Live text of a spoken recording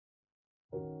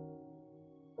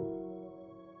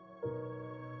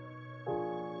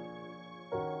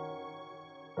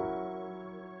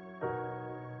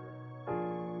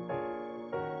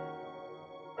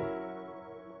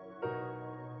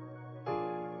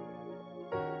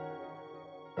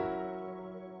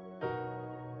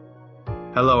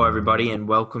Hello, everybody, and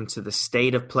welcome to the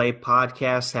State of Play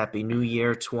podcast. Happy New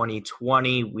Year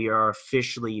 2020. We are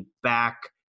officially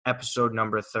back, episode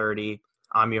number 30.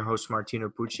 I'm your host, Martino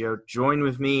Puccio. Joined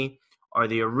with me are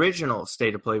the original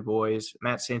State of Play boys,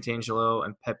 Matt Santangelo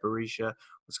and Pep Barisha.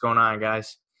 What's going on,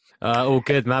 guys? All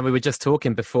good, man. We were just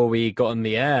talking before we got on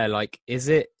the air. Like, is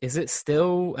it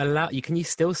still allowed? Can you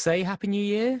still say Happy New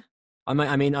Year?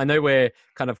 I mean, I know we're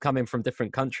kind of coming from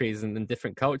different countries and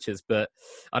different cultures, but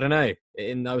I don't know.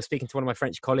 I was speaking to one of my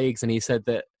French colleagues, and he said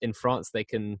that in France they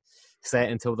can say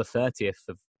it until the 30th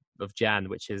of Jan,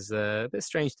 which is a bit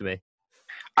strange to me.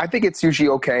 I think it's usually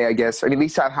okay, I guess. I mean, at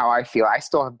least that's how I feel. I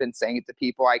still have been saying it to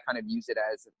people. I kind of use it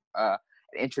as an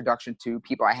introduction to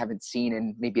people I haven't seen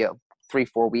in maybe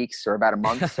 3-4 weeks or about a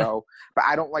month. So, but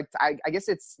I don't like to, I guess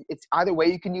it's either way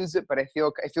you can use it, but it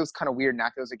feels kind of weird now.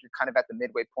 It feels like you're kind of at the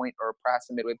midway point or perhaps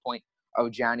the midway point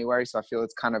of January. So I feel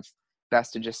it's kind of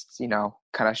best to just,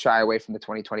 kind of shy away from the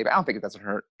 2020, but I don't think it doesn't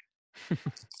hurt.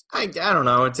 I don't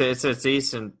know. It's a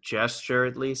decent gesture,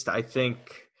 at least. I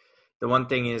think the one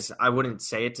thing is I wouldn't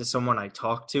say it to someone I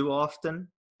talk to often.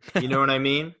 You know what I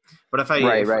mean? But if I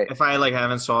if I like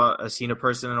haven't seen a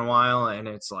person in a while and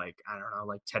it's like, I don't know,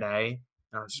 like today,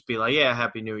 I'll just be like, yeah,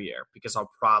 Happy New Year, because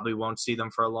I'll probably won't see them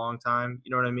for a long time.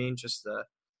 You know what I mean? Just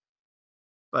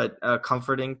but a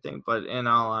comforting thing. But in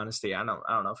all honesty, I don't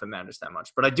know if it matters that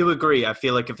much. But I do agree. I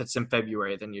feel like if it's in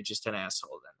February, then you're just an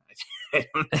asshole. Then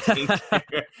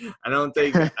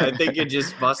I think you're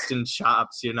just busting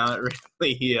chops. You're not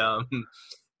really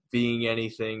being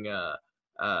anything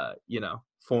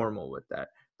formal with that.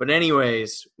 But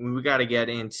anyways, we got to get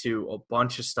into a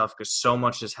bunch of stuff because so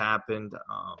much has happened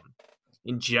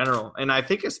in general, and I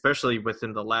think especially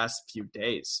within the last few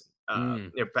days.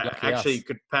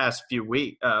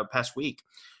 Past week.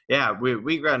 Yeah,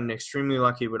 we gotten extremely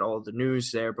lucky with all the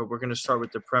news there, but we're going to start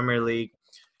with the Premier League.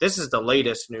 This is the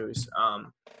latest news.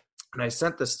 And I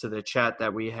sent this to the chat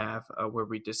that we have where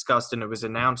we discussed, and it was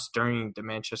announced during the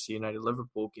Manchester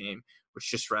United-Liverpool game,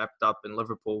 which just wrapped up, and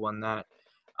Liverpool won that.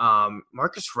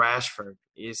 Marcus Rashford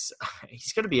he's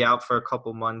going to be out for a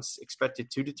couple months, expected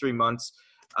 2 to 3 months.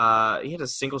 He had a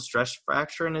single stress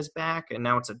fracture in his back, and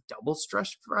now it's a double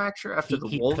stress fracture after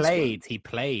the Wolves game. He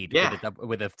played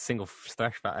with a single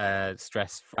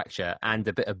stress fracture and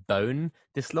a bit of bone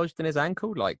dislodged in his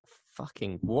ankle. Like,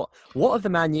 fucking what are the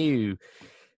Man U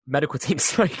medical team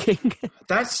smoking?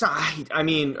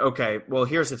 Okay, well,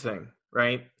 here's the thing,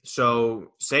 right?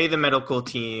 So say the medical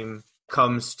team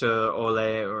comes to Ole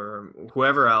or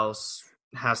whoever else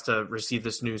has to receive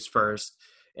this news first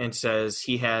and says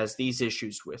he has these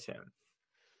issues with him.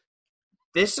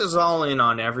 This is all in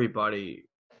on everybody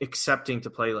accepting to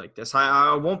play like this.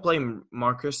 I won't blame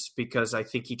Marcus because I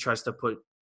think he tries to put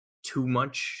too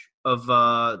much of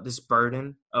this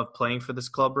burden of playing for this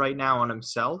club right now on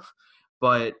himself.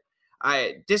 But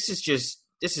this is just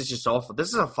awful. This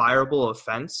is a fireable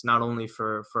offense, not only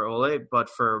for Ole, but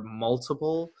for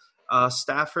multiple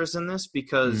staffers in this,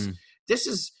 because this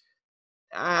is,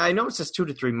 I know it says 2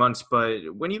 to 3 months,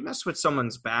 but when you mess with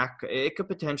someone's back, it could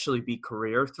potentially be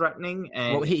career threatening.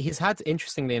 And well, he's had,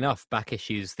 interestingly enough, back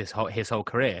issues his whole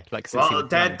career.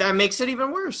 That makes it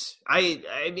even worse. I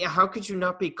mean, how could you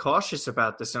not be cautious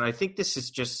about this? And I think this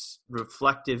is just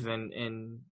reflective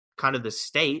in kind of the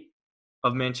state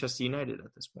of Manchester United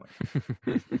at this point.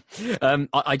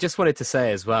 I just wanted to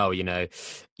say as well, you're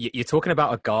talking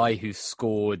about a guy who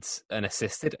scored and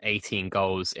assisted 18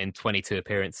 goals in 22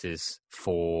 appearances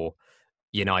for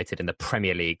United in the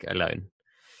Premier League alone.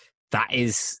 That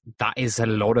is a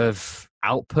lot of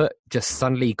output just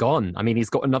suddenly gone. I mean,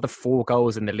 he's got another 4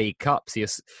 goals in the League Cup. So you're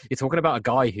talking about a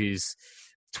guy who's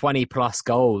 20 plus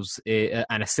goals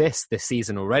and assists this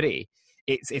season already.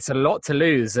 It's a lot to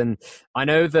lose, and I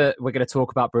know that we're going to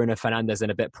talk about Bruno Fernandes in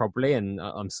a bit probably, and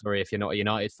I'm sorry if you're not a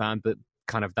United fan, but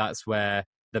kind of that's where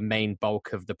the main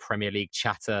bulk of the Premier League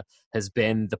chatter has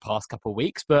been the past couple of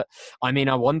weeks. But I mean,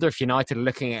 I wonder if United are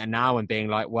looking at it now and being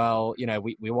like, well,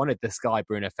 we wanted this guy,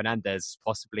 Bruno Fernandes,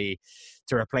 possibly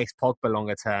to replace Pogba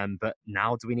longer term, but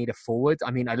now do we need a forward?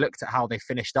 I mean, I looked at how they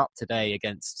finished up today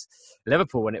against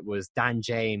Liverpool, and it was Dan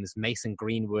James, Mason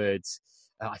Greenwood,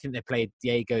 I think they played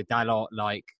Diego Dalot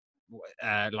like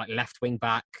left wing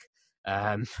back.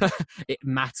 It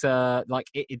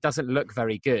doesn't look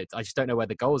very good. I just don't know where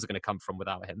the goals are going to come from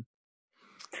without him.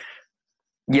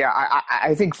 Yeah,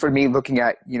 I think for me, looking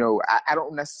at, I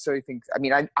don't necessarily think, I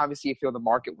mean, I obviously feel the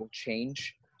market will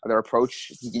change their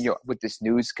approach, with this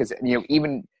news, because,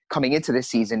 even coming into this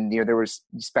season, there was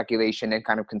speculation and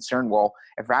kind of concern. Well,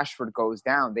 if Rashford goes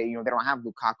down, they don't have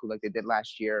Lukaku like they did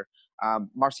last year.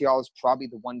 Martial is probably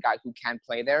the one guy who can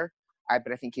play there.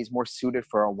 but I think he's more suited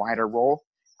for a wider role.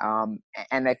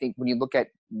 And I think when you look at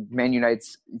Man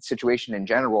United's situation in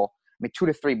general, I mean, 2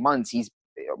 to 3 months, he's,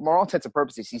 for all intents and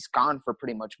purposes, he's gone for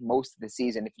pretty much most of the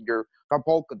season. If you're the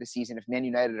bulk of the season, if Man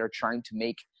United are trying to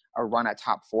make a run at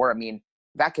top 4, I mean,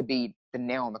 that could be the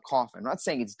nail in the coffin. I'm not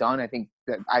saying it's done. I think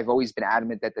that I've always been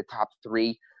adamant that the top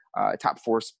 3, top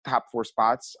four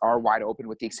spots are wide open,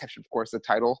 with the exception, of course, the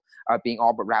title being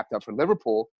all but wrapped up for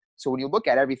Liverpool. So when you look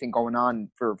at everything going on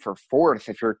for fourth,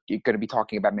 if you're going to be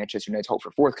talking about Manchester United's hope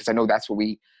for fourth, because I know that's what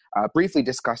we briefly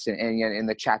discussed in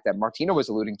the chat that Martino was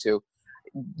alluding to,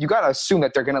 you got to assume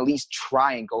that they're going to at least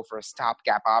try and go for a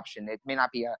stopgap option. It may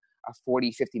not be a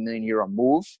 40, 50 million euro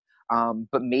move,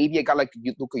 but maybe a guy like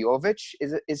Luka Jovic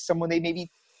is someone they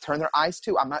maybe turn their eyes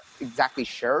to. I'm not exactly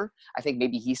sure. I think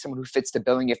maybe he's someone who fits the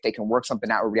billing if they can work something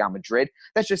out with Real Madrid.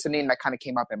 That's just a name that kind of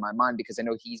came up in my mind because I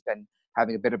know he's been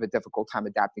having a bit of a difficult time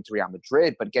adapting to Real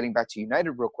Madrid. But getting back to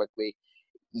United real quickly,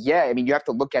 yeah, I mean, you have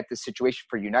to look at the situation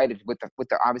for United with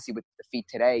the obviously with the defeat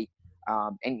today,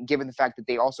 and given the fact that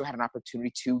they also had an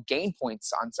opportunity to gain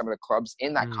points on some of the clubs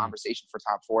in that conversation for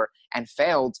top 4 and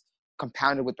failed,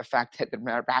 compounded with the fact that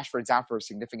Rashford's out for a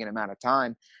significant amount of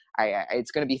time.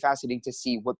 It's going to be fascinating to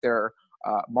see what their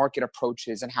market approach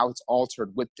is and how it's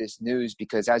altered with this news,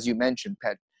 because as you mentioned,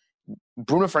 Pet,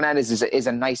 Bruno Fernandes is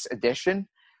a nice addition,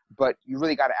 but you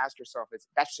really got to ask yourself,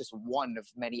 that's just one of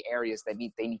many areas that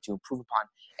they need to improve upon.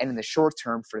 And in the short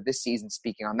term for this season,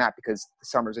 speaking on that, because the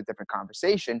summer is a different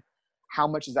conversation, how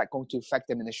much is that going to affect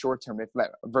them in the short term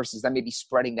versus them maybe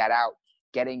spreading that out,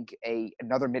 getting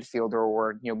another midfielder,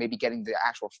 or maybe getting the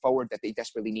actual forward that they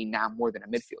desperately need now more than a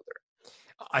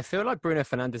midfielder? I feel like Bruno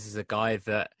Fernandes is a guy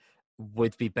that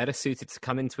would be better suited to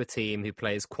come into a team who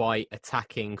plays quite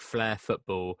attacking flair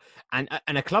football and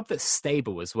a club that's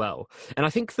stable as well. And I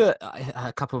think that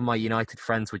a couple of my United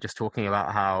friends were just talking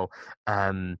about how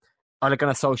Ole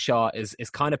Gunnar Solskjaer is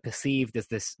kind of perceived as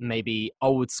this maybe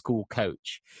old school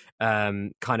coach,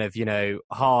 kind of,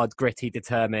 hard, gritty,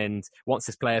 determined, wants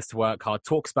his players to work hard,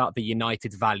 talks about the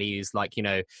United values, like,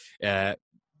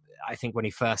 I think when he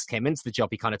first came into the job,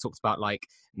 he kind of talked about like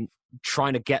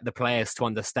trying to get the players to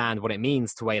understand what it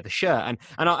means to wear the shirt. And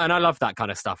I love that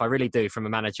kind of stuff. I really do, from a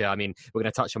manager. I mean, we're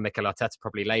going to touch on Mikel Arteta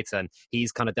probably later, and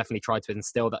he's kind of definitely tried to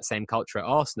instill that same culture at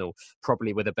Arsenal,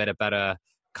 probably with a better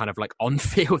kind of like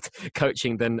on-field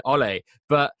coaching than Ole.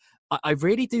 But I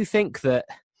really do think that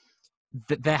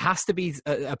there has to be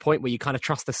a point where you kind of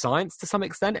trust the science to some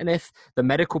extent. And if the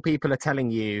medical people are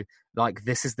telling you, like,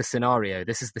 this is the scenario,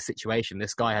 this is the situation,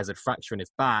 this guy has a fracture in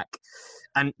his back,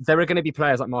 and there are going to be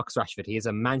players like Marcus Rashford. He is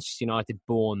a Manchester United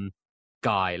born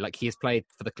guy. Like, he has played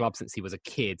for the club since he was a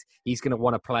kid. He's going to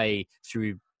want to play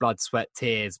through blood, sweat,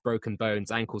 tears, broken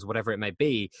bones, ankles, whatever it may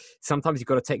be. Sometimes you've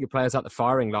got to take your players out the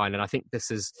firing line. And I think this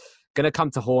is going to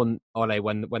come to haunt Ole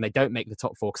when they don't make the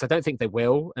top 4, because I don't think they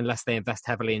will unless they invest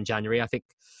heavily in January. I think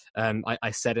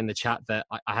I said in the chat that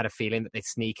I had a feeling that they'd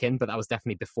sneak in, but that was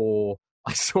definitely before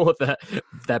I saw that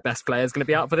their best player is going to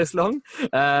be out for this long.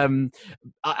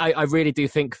 I really do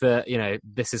think that,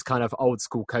 this is kind of old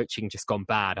school coaching just gone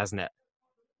bad, hasn't it?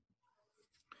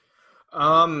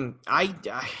 I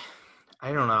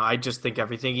don't know. I just think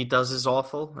everything he does is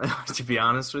awful, to be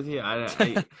honest with you.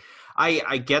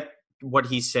 I get what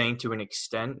he's saying to an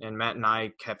extent, and Matt and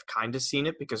I have kind of seen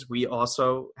it because we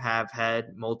also have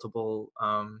had multiple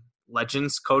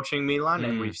legends coaching Milan,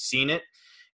 and we've seen it.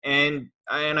 And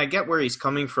I get where he's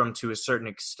coming from to a certain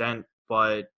extent,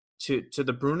 but to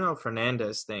the Bruno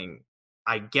Fernandes thing,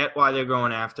 I get why they're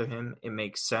going after him. It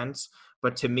makes sense.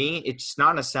 But to me, it's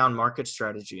not a sound market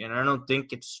strategy, and I don't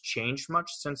think it's changed much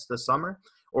since the summer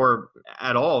or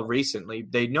at all recently.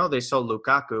 They know they sold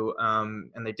Lukaku,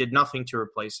 and they did nothing to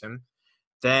replace him.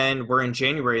 Then we're in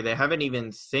January. They haven't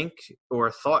even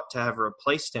thought to have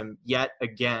replaced him yet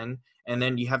again. And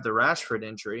then you have the Rashford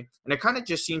injury. And it kind of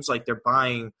just seems like they're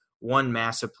buying one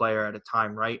massive player at a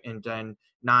time, right? And then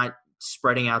not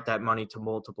spreading out that money to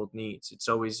multiple needs. It's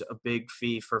always a big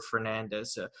fee for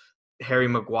Fernandes, Harry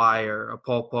Maguire, a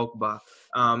Paul Pogba.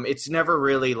 It's never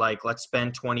really like, let's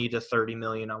spend 20 to 30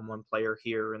 million on one player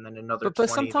here and then another. But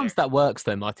sometimes that works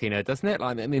though, Martino, doesn't it?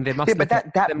 Like, I mean, they must. Yeah, but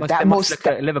that must look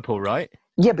at Liverpool, right?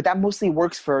 Yeah, but that mostly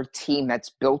works for a team that's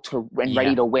built to and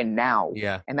ready to win now.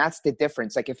 Yeah, and that's the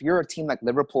difference. Like, if you're a team like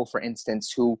Liverpool, for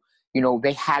instance, who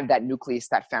they had that nucleus,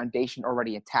 that foundation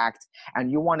already intact, and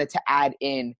you wanted to add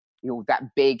in that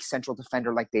big central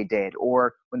defender like they did,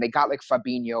 or when they got like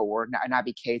Fabinho or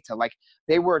Naby Keita, like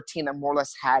they were a team that more or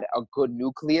less had a good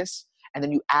nucleus, and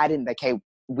then you add in like, hey,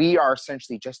 we are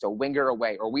essentially just a winger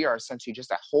away, or we are essentially just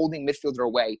a holding midfielder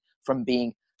away from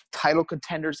being title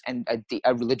contenders and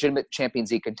a legitimate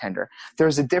Champions League contender.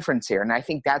 There's a difference here, and I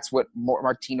think that's what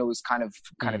Martino is kind of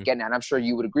getting at. And I'm sure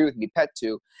you would agree with me, Pet,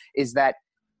 too, is that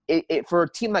for a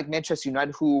team like Manchester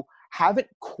United who haven't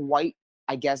quite,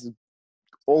 I guess,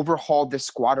 overhauled this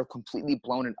squad or completely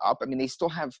blown it up. I mean, they still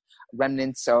have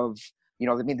remnants of,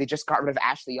 they just got rid of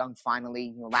Ashley Young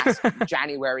finally, last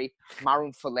January,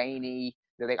 Maroon Fellaini,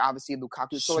 obviously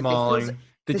Lukaku. So Smalling.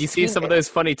 Did you see some of those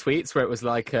funny tweets where it was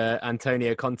like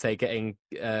Antonio Conte getting...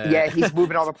 Yeah, he's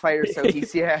moving all the players, so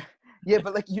he's, yeah. Yeah,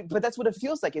 but but that's what it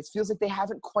feels like. It feels like they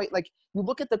haven't quite, you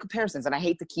look at the comparisons, and I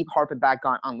hate to keep harping back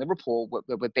on Liverpool,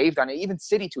 what they've done, and even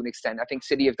City to an extent. I think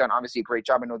City have done obviously a great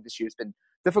job. I know this year's been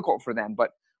difficult for them,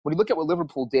 but when you look at what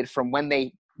Liverpool did from when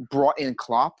they brought in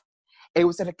Klopp, it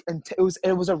was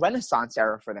a renaissance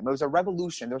era for them. It was a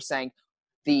revolution. They're saying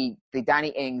the Danny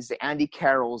Ings, the Andy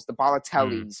Carrolls, the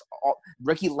Balotellis,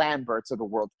 Ricky Lamberts of the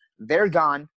world, they're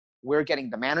gone. We're getting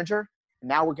the manager.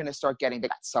 Now we're going to start getting, they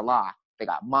got Salah, they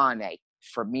got Mane,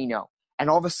 Firmino. And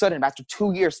all of a sudden, after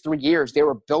 2 years, 3 years, they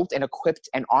were built and equipped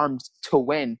and armed to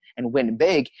win and win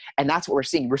big. And that's what we're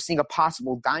seeing. We're seeing a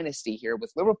possible dynasty here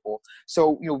with Liverpool.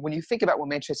 So, when you think about what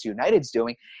Manchester United's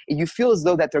doing, you feel as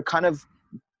though that they're kind of,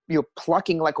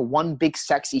 plucking like one big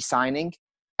sexy signing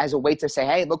as a way to say,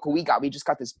 hey, look what we got. We just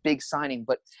got this big signing.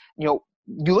 But,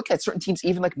 you look at certain teams,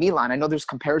 even like Milan. I know there's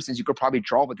comparisons you could probably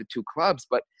draw with the two clubs,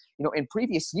 but, in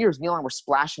previous years, Milan were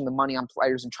splashing the money on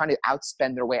players and trying to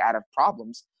outspend their way out of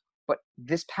problems. But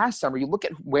this past summer, you look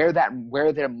at where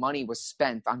their money was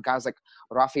spent on guys like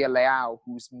Rafael Leao,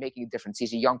 who's making a difference.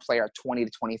 He's a young player at 20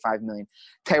 to 25 million.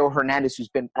 Theo Hernandez, who's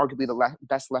been arguably the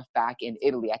best left back in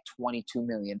Italy at 22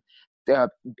 million.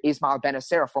 Ismail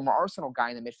Benacer, former Arsenal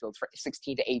guy in the midfield for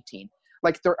 16 to 18.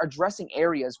 They're addressing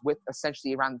areas with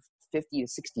essentially around 50 to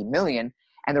 60 million,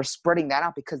 and they're spreading that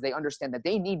out because they understand that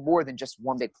they need more than just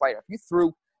one big player. If you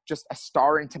threw just a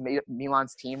star into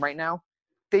Milan's team right now,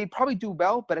 they'd probably do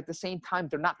well, but at the same time,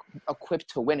 they're not equipped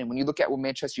to win. And when you look at what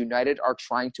Manchester United are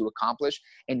trying to accomplish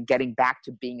and getting back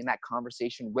to being in that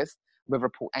conversation with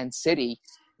Liverpool and City,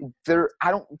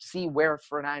 I don't see where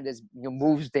Fernandes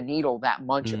moves the needle that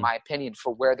much, in my opinion,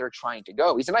 for where they're trying to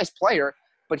go. He's a nice player,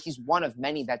 but he's one of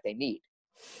many that they need.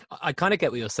 I kind of get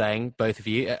what you're saying, both of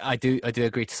you. I do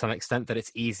agree to some extent that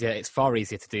it's far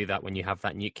easier to do that when you have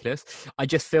that nucleus. I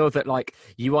just feel that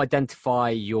you identify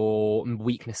your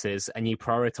weaknesses and you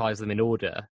prioritize them in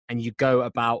order, and you go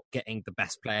about getting the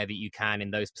best player that you can in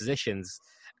those positions,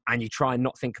 and you try and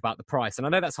not think about the price. And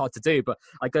I know that's hard to do, but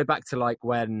I go back to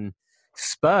when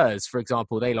Spurs, for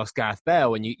example, they lost Gareth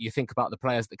Bale, and you think about the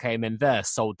players that came in there: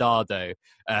 Soldado,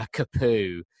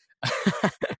 Capu,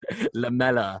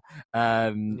 Lamella,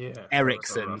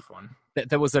 Ericsson.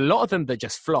 There was a lot of them that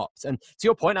just flopped. And to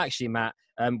your point, actually, Matt,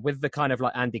 with the kind of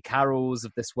Andy Carrolls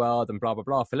of this world and blah, blah,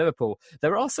 blah for Liverpool,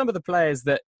 there are some of the players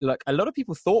that a lot of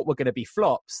people thought were going to be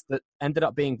flops that ended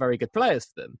up being very good players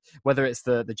for them, whether it's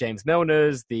the James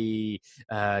Milners, the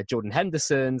Jordan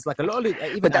Hendersons, a lot of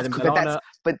even Adam Lallana.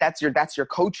 But that's your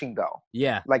coaching though.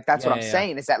 Yeah. That's what I'm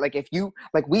saying is that if you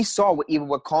we saw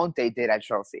what Conte did at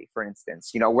Chelsea, for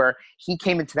instance, where he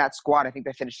came into that squad, I think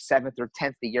they finished 7th or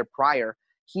 10th the year prior.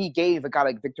 He gave a guy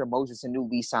like Victor Moses a new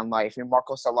lease on life, and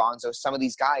Marcos Alonso, some of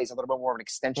these guys, a little bit more of an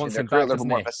extension of their career, a little bit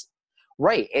more of a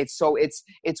right. It's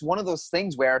one of those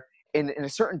things where,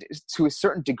 to a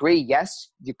certain degree,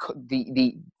 yes,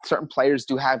 the certain players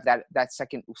do have that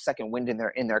second wind in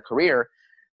their career,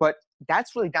 but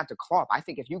that's really down to Klopp. I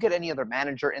think if you get any other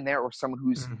manager in there or someone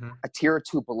who's a tier or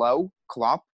two below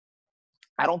Klopp,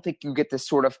 I don't think you get this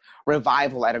sort of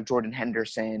revival out of Jordan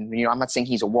Henderson. I'm not saying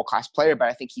he's a world-class player, but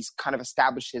I think he's kind of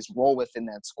established his role within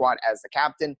that squad as the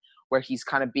captain, where he's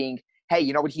kind of being, hey,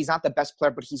 you know what, he's not the best player,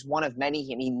 but he's one of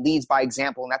many, and he leads by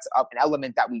example, and that's an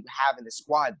element that we have in the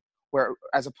squad, where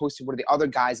as opposed to where the other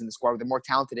guys in the squad, the more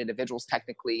talented individuals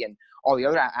technically and all the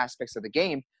other aspects of the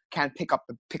game, can pick up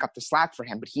the slack for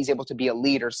him, but he's able to be a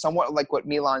leader, somewhat like what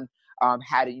Milan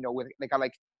had, with a guy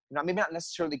like, maybe not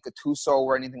necessarily Gattuso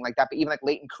or anything like that, but even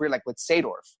late in career, with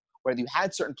Seedorf, where you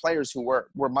had certain players who were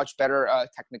much better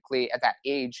technically at that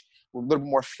age, were a little bit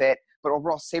more fit, but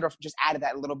overall Seedorf just added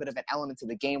that little bit of an element to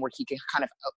the game where he can kind of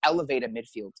elevate a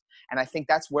midfield. And I think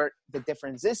that's where the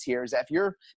difference is here, is that if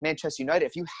you're Manchester United,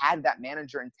 if you had that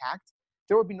manager intact,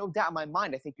 there would be no doubt in my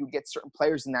mind, I think you would get certain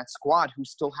players in that squad who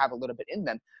still have a little bit in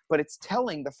them. But it's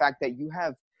telling the fact that you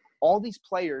have all these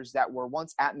players that were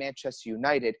once at Manchester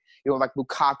United, like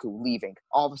Lukaku leaving,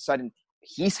 all of a sudden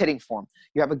he's hitting form.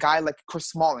 You have a guy like Chris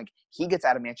Smalling, he gets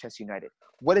out of Manchester United.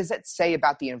 What does that say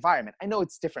about the environment? I know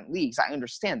it's different leagues, I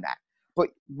understand that. But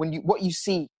what you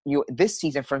see this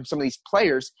season from some of these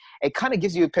players, it kind of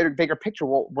gives you a bigger picture.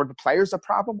 Well, were the players the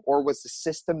problem, or was the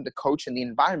system, the coach, and the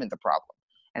environment the problem?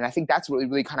 And I think that's what we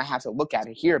really kind of have to look at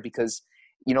it here, because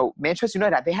Manchester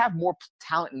United, they have more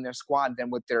talent in their squad than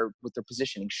what their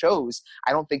positioning shows.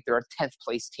 I don't think they're a 10th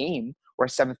place team or a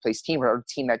 7th place team or a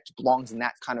team that belongs in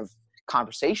that kind of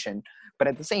conversation. But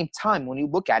at the same time, when you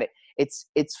look at it, it's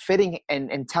fitting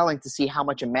and telling to see how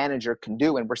much a manager can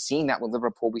do. And we're seeing that with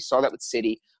Liverpool. We saw that with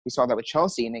City. We saw that with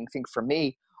Chelsea. And I think for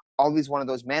me, Ollie's one of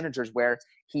those managers where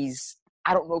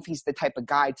I don't know if he's the type of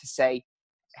guy to say,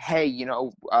 hey,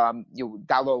 Dalot, I'm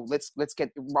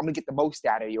going to get the most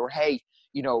out of you. Or, hey,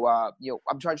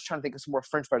 I'm just trying to think of some more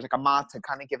French players, like Amat, to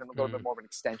kind of give him a little bit more of an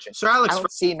extension. So Alex I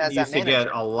don't see him as used that manager. to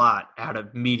get a lot out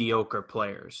of mediocre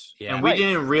players. Yeah. And we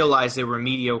didn't realize they were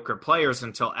mediocre players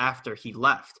until after he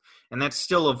left. And that's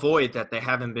still a void that they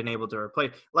haven't been able to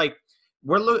replace. Like,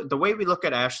 the way we look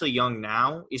at Ashley Young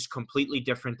now is completely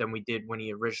different than we did when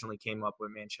he originally came up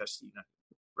with Manchester United,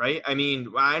 right? I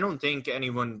mean, I don't think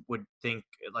anyone would think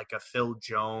like a Phil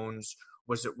Jones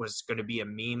was going to be a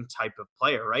meme type of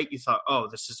player, right? You thought, oh,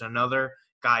 this is another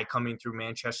guy coming through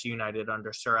Manchester United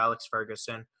under Sir Alex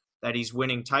Ferguson that he's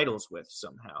winning titles with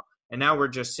somehow. And now we're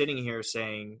just sitting here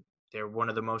saying they're one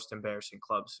of the most embarrassing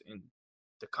clubs in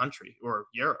the country or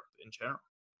Europe in general.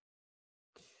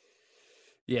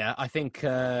 Yeah, I think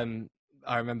I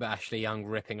remember Ashley Young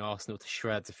ripping Arsenal to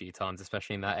shreds a few times,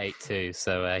 especially in that 8-2.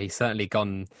 So he's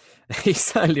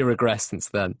certainly regressed since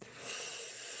then.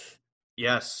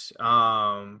 Yes,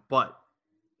 but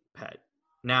Pat,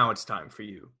 now it's time for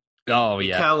you. Oh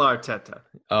yeah, Mikel Arteta.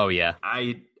 Oh yeah.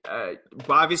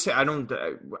 Obviously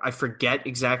I forget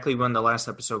exactly when the last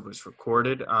episode was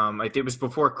recorded. It was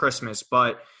before Christmas,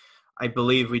 but I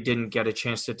believe we didn't get a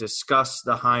chance to discuss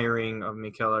the hiring of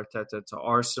Mikel Arteta to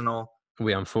Arsenal.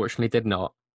 We unfortunately did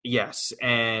not. Yes,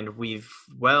 and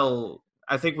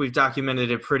I think we've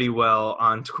documented it pretty well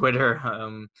on Twitter.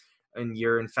 And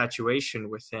your infatuation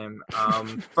with him.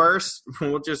 First,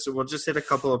 we'll just hit a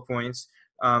couple of points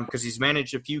because he's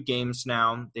managed a few games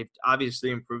now. They've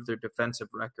obviously improved their defensive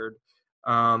record.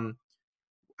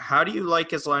 How do you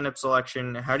like his lineup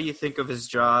selection? How do you think of his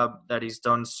job that he's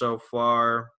done so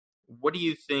far? What do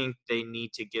you think they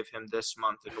need to give him this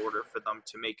month in order for them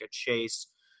to make a chase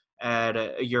at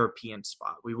a European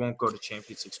spot? We won't go to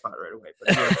Champions League spot right away,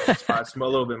 but European spot's a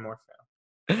little bit more fair.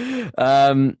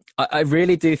 I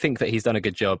really do think that he's done a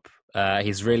good job.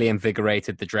 He's really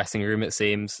invigorated the dressing room, it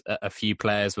seems. A few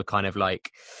players were kind of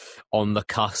like on the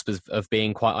cusp of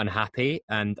being quite unhappy.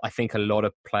 And I think a lot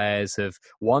of players have,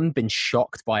 been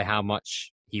shocked by how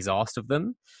much he's asked of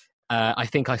them. I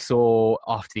think I saw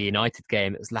after the United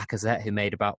game, it was Lacazette who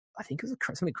made about, I think it was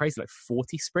something crazy, like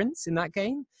 40 sprints in that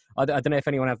game. I don't know if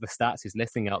anyone has the stats who's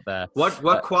listening out there.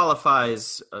 What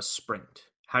qualifies a sprint?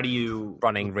 How do you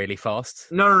running really fast?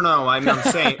 No. I'm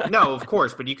saying no, of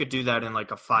course, but you could do that in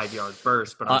like a 5-yard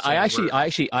burst. But I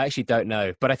actually don't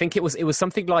know. But I think it was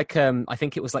something like I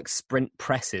think it was like sprint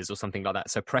presses or something like that.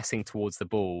 So pressing towards the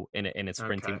ball in a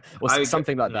sprinting or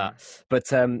something like that.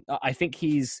 But I think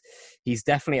he's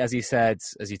definitely, as you said,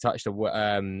 as you touched,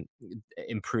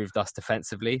 improved us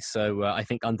defensively. So I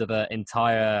think under the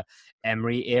entire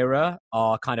Emery era,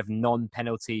 our kind of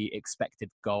non-penalty expected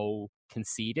goal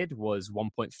conceded was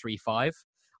 1.35.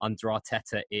 Under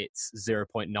Arteta, it's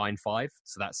 0.95.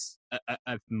 So that's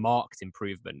a marked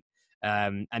improvement.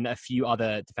 And a few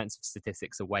other defensive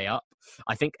statistics are way up.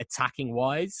 I think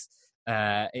attacking-wise,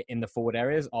 in the forward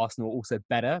areas, Arsenal are also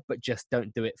better, but just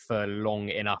don't do it for long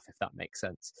enough, if that makes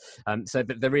sense. So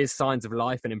there is signs of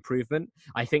life and improvement.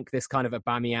 I think this kind of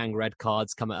Aubameyang red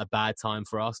cards come at a bad time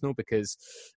for Arsenal because,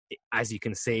 as you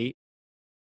can see,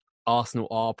 Arsenal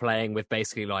are playing with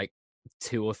basically like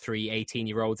 2 or 3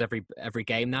 18-year-olds every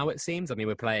game now, it seems. I mean,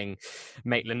 we're playing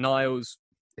Maitland-Niles,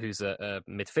 who's a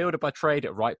midfielder by trade,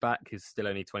 at right back, who's still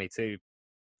only 22.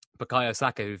 Bukayo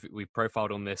Saka, who we've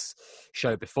profiled on this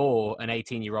show before, an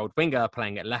 18-year-old winger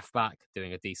playing at left back,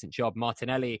 doing a decent job.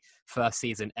 Martinelli, first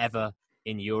season ever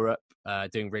in Europe,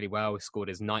 doing really well. He scored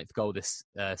his 9th goal this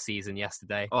season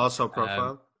yesterday. Also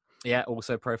profiled. Yeah,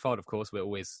 also profiled. Of course, we're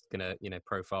always gonna,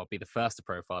 be the first to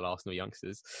profile Arsenal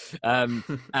youngsters.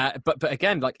 But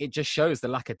again, like, it just shows the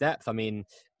lack of depth. I mean,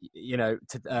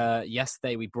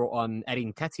 yesterday we brought on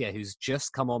Eddie Nketiah, who's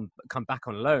just come back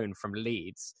on loan from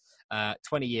Leeds,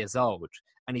 20 years old,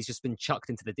 and he's just been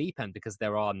chucked into the deep end because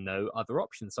there are no other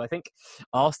options. So I think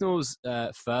Arsenal's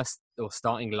first or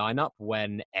starting lineup,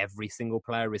 when every single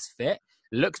player is fit,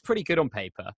 looks pretty good on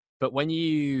paper. But when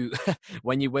you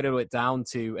whittle it down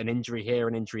to an injury here,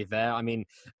 an injury there, I mean,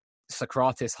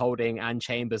 Socrates, Holding, and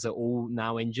Chambers are all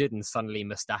now injured, and suddenly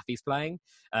Mustafi's playing.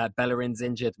 Bellerin's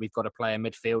injured. We've got to play a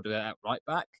midfielder at right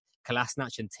back.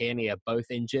 Kolasinac and Tierney are both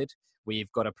injured.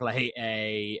 We've got to play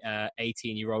a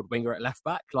 18-year-old winger at left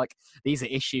back. Like, these are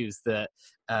issues that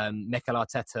Mikel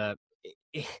Arteta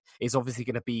is obviously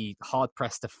going to be hard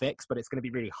pressed to fix, but it's going to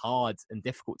be really hard and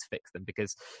difficult to fix them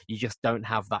because you just don't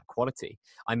have that quality.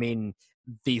 I mean,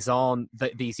 these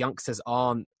youngsters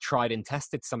aren't tried and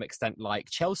tested to some extent like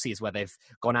Chelsea's, where they've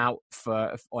gone out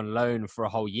on loan for a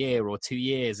whole year or 2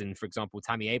 years. And for example,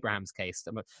 Tammy Abraham's case,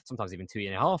 sometimes even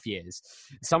 2.5 years.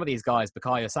 Some of these guys,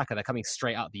 Bukayo Saka, they're coming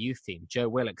straight out of the youth team. Joe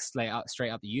Willock straight out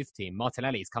the youth team.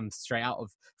 Martinelli's come straight out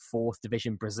of 4th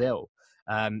division Brazil.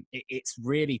 It's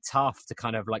really tough to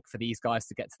kind of like for these guys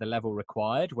to get to the level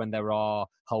required when there are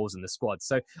holes in the squad.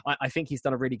 So I think he's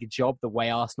done a really good job. The way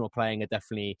Arsenal are playing has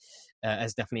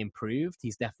definitely improved.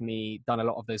 He's definitely done a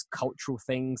lot of those cultural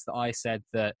things that I said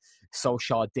that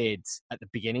Solskjaer did at the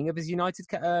beginning of his United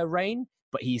reign.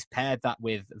 But he's paired that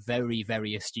with very,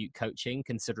 very astute coaching,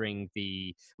 considering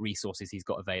the resources he's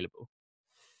got available.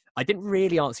 I didn't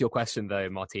really answer your question though,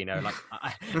 Martino. Like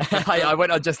I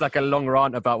went on just like a long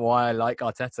rant about why I like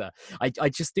Arteta. I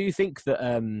just do think that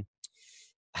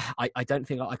I don't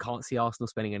think I can't see Arsenal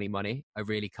spending any money. I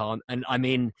really can't. And I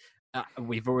mean,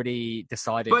 we've already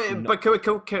decided. But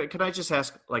could I just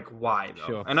ask, like, why though?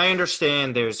 Sure. And I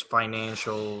understand there's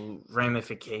financial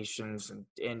ramifications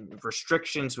and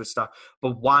restrictions with stuff,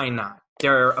 but why not?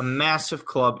 They're a massive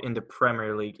club in the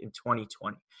Premier League in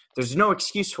 2020. There's no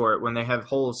excuse for it when they have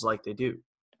holes like they do.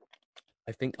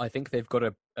 I think they've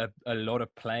got a lot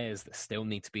of players that still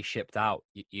need to be shipped out.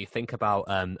 You think about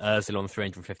Ozil on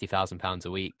 £350,000 a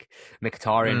week,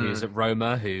 Mkhitaryan, who's at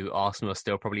Roma, who Arsenal are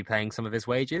still probably paying some of his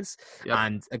wages,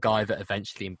 and a guy that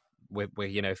eventually, we're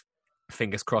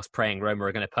fingers crossed, praying Roma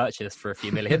are going to purchase for a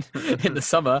few million in the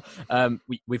summer.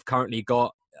 We've currently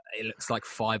got, it looks like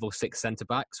 5 or 6 centre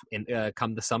backs in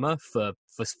come the summer for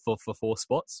 4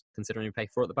 spots, considering we pay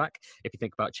 4 at the back. If you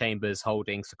think about Chambers,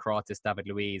 Holding, Socrates, David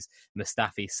Luiz,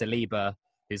 Mustafi, Saliba,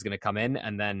 who's going to come in,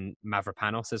 and then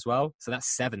Mavropanos as well. So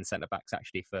that's 7 centre backs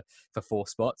actually for 4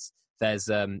 spots. There's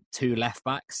 2 left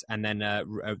backs, and then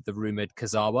the rumoured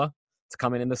Kazawa to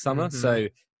come in the summer. Mm-hmm. So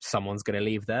someone's going to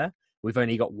leave there. We've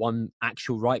only got 1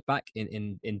 actual right back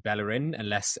in Bellerin,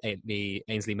 unless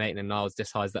Ainsley Maitland-Niles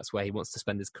decides that's where he wants to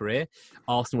spend his career.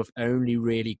 Arsenal have only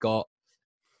really got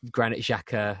Granit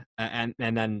Xhaka, and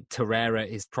then Torreira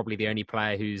is probably the only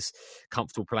player who's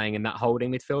comfortable playing in that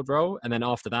holding midfield role. And then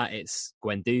after that, it's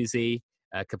Guendouzi.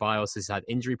 Ceballos has had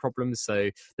injury problems,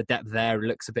 so the depth there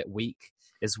looks a bit weak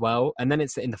as well. And then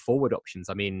it's in the forward options.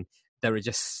 I mean, there are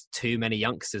just too many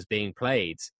youngsters being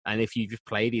played, and if you just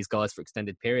play these guys for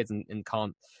extended periods and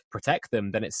can't protect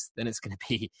them, then it's going to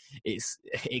be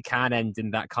it can end in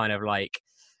that kind of like,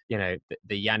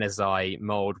 the Januzaj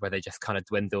mold where they just kind of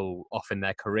dwindle off in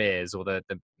their careers, or the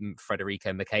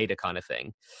Federico Makeda kind of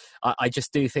thing. I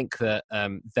just do think that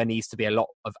there needs to be a lot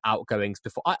of outgoings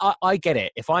before. I get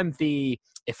it. If I'm the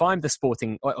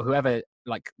sporting, or whoever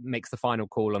like makes the final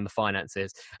call on the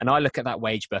finances, and I look at that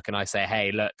wage book and I say,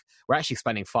 hey, look, we're actually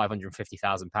spending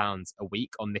 £550,000 a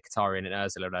week on Mkhitaryan and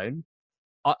Ozil alone.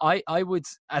 I would,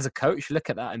 as a coach, look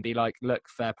at that and be like, look,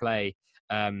 fair play.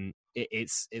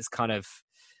 It's kind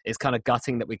of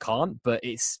gutting that we can't, but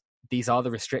these are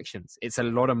the restrictions. It's a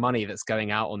lot of money that's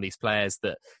going out on these players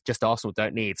that just Arsenal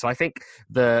don't need. So I think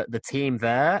the team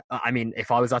there, I mean,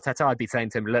 if I was Arteta, I'd be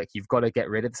saying to him, look, you've got to get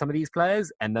rid of some of these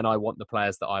players, and then I want the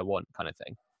players that I want, kind of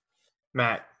thing.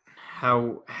 Matt,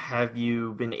 how have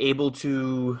you been able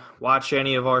to watch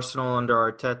any of Arsenal under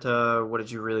Arteta? What did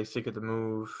you really think of the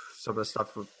move? Some of the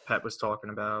stuff Pep was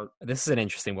talking about. This is an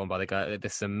interesting one by the guy.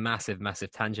 This is a massive,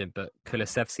 massive tangent, but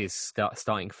Kulusevski is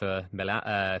starting for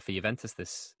for Juventus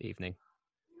this evening.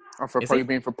 Or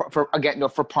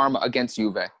for Parma against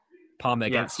Juve. Parma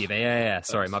against Juve. Yeah.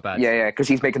 Sorry, my bad. Yeah, because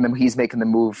he's making the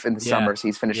move in the summer, so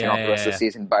he's finishing off the rest of the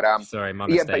season. But sorry, my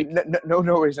mistake. But no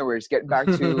worries. Getting back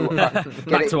to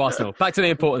back to Arsenal. Back to the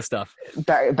important stuff.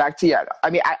 Back to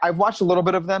I mean, I've watched a little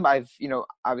bit of them. I've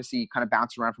obviously kind of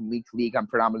bounced around from league to league. I'm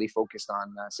predominantly focused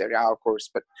on Serie A, of course.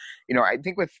 But I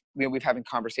think we've having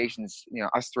conversations,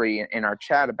 us three in our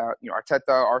chat about Arteta,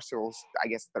 Arsenal's, I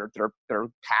guess their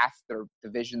path, their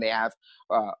division they have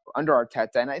under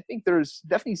Arteta, and I think there's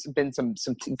definitely been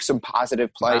some positive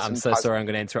plays. I'm so sorry, I'm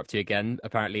going to interrupt you again.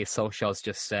 Apparently, Solskjaer's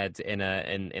just said in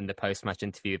the post-match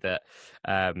interview that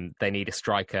they need a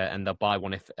striker and they'll buy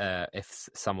one if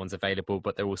someone's available,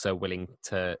 but they're also willing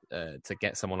to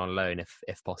get someone on loan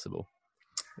if possible.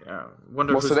 Yeah,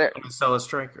 wonder who's going to sell a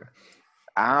striker.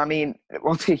 I mean,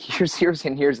 well, here's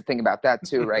the thing about that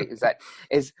too, right? Here's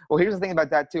the thing about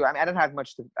that too. I mean, I didn't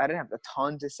have a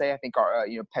ton to say. I think our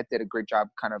Pet did a great job,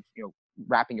 kind of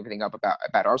wrapping everything up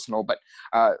about Arsenal. But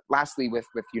lastly, with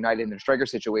United and their striker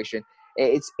situation,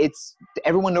 it's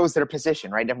everyone knows their position,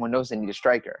 right? Everyone knows they need a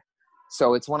striker.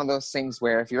 So it's one of those things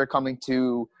where if you're coming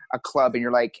to a club and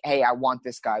you're like, hey, I want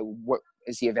this guy, what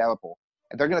is he available?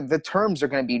 And the terms are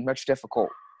gonna be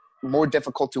more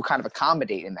difficult to kind of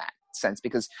accommodate in that sense,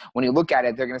 because when you look at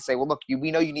it, they're going to say, well, look,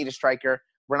 we know you need a striker.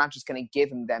 We're not just going to give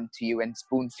them to you and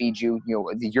spoon feed you,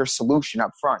 your solution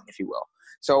up front, if you will.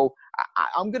 So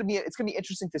it's going to be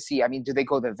interesting to see. I mean, do they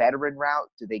go the veteran route?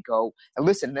 Do they go, and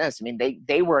listen to this. I mean,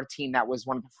 they were a team that was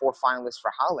one of the 4 finalists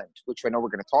for Haaland, which I know we're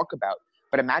going to talk about.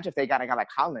 But imagine if they got a guy like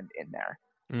Haaland in there.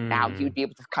 Now he would be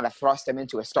able to kind of thrust them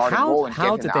into a starting role. And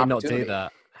how did they not do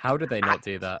that? How did they not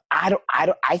do that?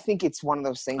 I think it's one of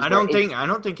those things. I don't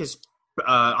think his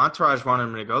entourage wanted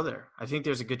him to go there. I think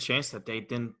there's a good chance that they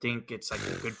didn't think it's like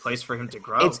a good place for him to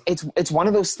grow. It's one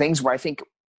of those things where I think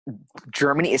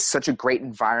Germany is such a great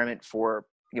environment for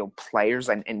players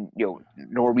and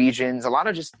Norwegians, a lot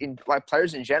of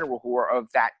players in general who are of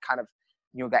that kind of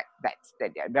that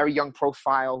very young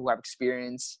profile, who have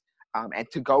experience, and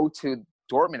to go to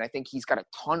Dortmund, I think he's got a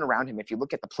ton around him. If you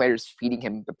look at the players feeding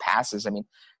him the passes, I mean,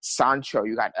 Sancho,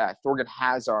 you got Thorgan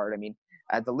Hazard. I mean,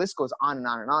 the list goes on and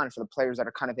on and on for the players that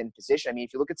are kind of in position. I mean,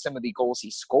 if you look at some of the goals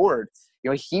he scored,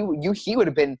 he would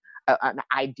have been an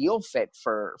ideal fit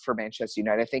for Manchester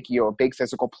United. I think a big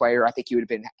physical player. I think he would have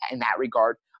been in that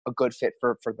regard a good fit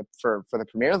for the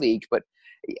Premier League. But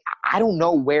I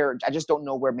just don't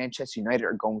know where Manchester United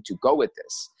are going to go with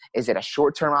this. Is it a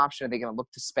short-term option? Are they going to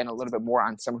look to spend a little bit more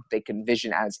on someone they can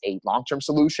envision as a long-term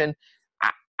solution?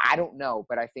 I don't know,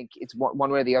 but I think it's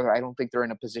one way or the other. I don't think they're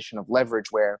in a position of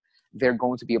leverage where they're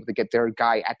going to be able to get their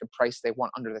guy at the price they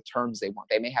want under the terms they want.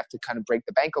 They may have to kind of break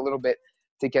the bank a little bit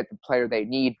to get the player they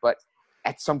need, but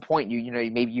at some point,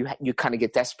 maybe you kind of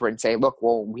get desperate and say, look,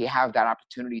 well, we have that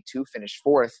opportunity to finish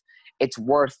 4th. It's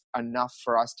worth enough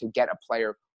for us to get a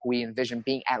player who we envision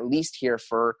being at least here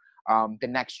for the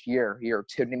next year or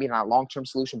two. Maybe not a long-term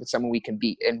solution, but someone we can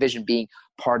envision being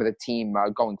part of the team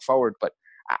going forward. But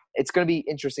it's going to be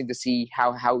interesting to see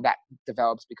how that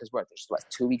develops, because there's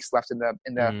 2 weeks left in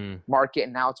the market,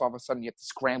 and now it's all of a sudden you have to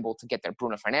scramble to get that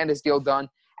Bruno Fernandes deal done.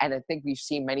 And I think we've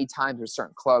seen many times with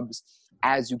certain clubs,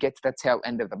 as you get to the tail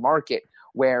end of the market,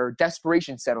 where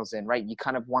desperation settles in, right? You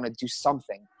kind of want to do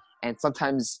something. And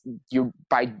sometimes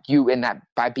by being in that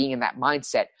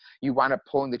mindset, you wind up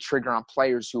pulling the trigger on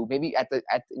players who maybe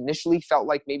initially felt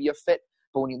like maybe a fit,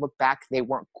 but when you look back, they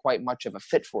weren't quite much of a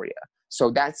fit for you.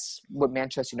 So that's what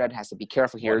Manchester United has to be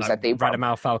careful here. That they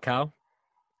Radamel Falcao.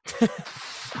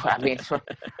 I mean,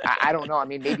 I don't know. I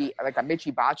mean, maybe like a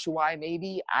Michy Batshuayi,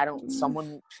 maybe.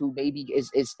 Someone who maybe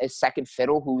is second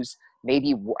fiddle, who's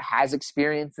maybe has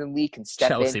experience in the league, can step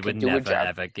Chelsea in, would do never, a job.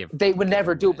 ever give. They would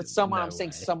never do it, but someone No I'm saying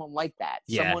way. someone like that.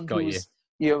 Yeah, someone got who's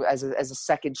as a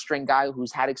second string guy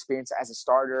who's had experience as a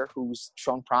starter, who's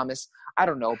shown promise. I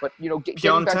don't know, but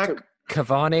getting back to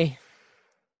Cavani.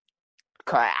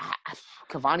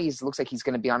 Cavani looks like he's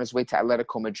going to be on his way to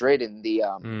Atletico Madrid in the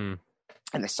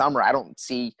in the summer. I don't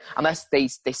see, unless they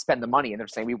spend the money and they're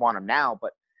saying we want him now,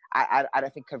 but I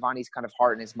think Cavani's kind of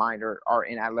heart and his mind are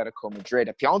in Atletico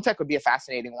Madrid. Piontek would be a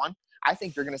fascinating one. I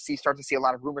think you're going to start to see a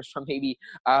lot of rumors from maybe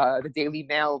the Daily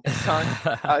Mail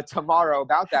Sun tomorrow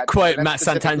about that. Quote Matt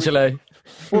Santangelo.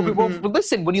 Well,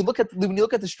 listen. When you look at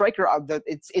the striker,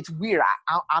 it's weird.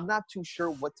 I'm not too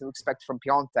sure what to expect from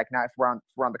Piontek now. If we're on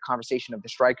the conversation of the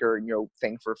striker,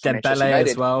 thing for Manchester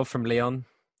United as well from Lyon.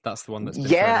 That's the one that's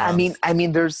been I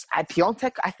mean, there's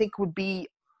Piontek. I think would be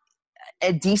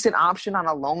a decent option on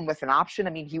a loan with an option. I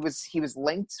mean, he was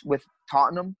linked with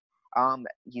Tottenham.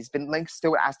 He's been linked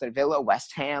still with Aston Villa,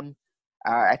 West Ham.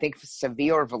 I think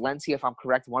Sevilla or Valencia, if I'm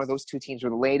correct. One of those two teams were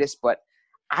the latest, but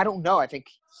I don't know. I think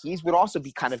he would also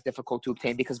be kind of difficult to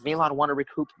obtain because Milan want to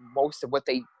recoup most of what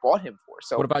they bought him for.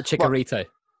 So what about Chicharito?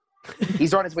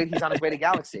 He's on his way to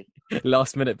Galaxy.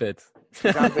 Last minute bid.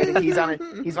 He's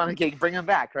on a gig. Bring him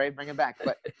back, right? Bring him back.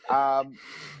 But I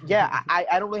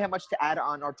don't really have much to add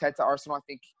on Arteta Arsenal. I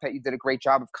think that you did a great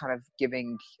job of kind of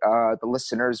giving the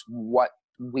listeners what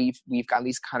we've at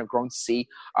least kind of grown to see,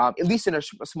 at least in a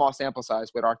small sample size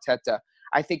with Arteta.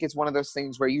 I think it's one of those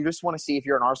things where you just want to see, if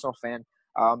you're an Arsenal fan,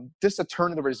 just a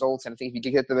turn of the results. And I think if you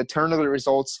can get the turn of the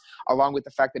results, along with the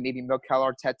fact that maybe Mikel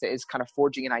Arteta is kind of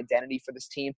forging an identity for this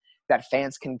team that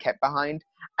fans can get behind,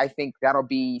 I think that'll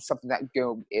be something that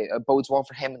it bodes well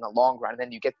for him in the long run. And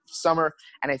then you get the summer,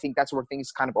 and I think that's where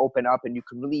things kind of open up, and you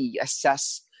can really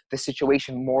assess the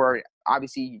situation more.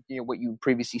 Obviously, what you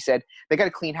previously said, they got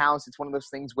a clean house. It's one of those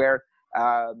things where,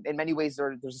 in many ways,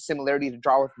 there's a similarity to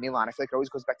draw with Milan. I feel like it always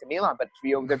goes back to Milan, but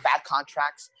they're bad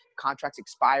contracts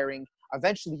expiring.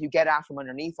 Eventually, you get out from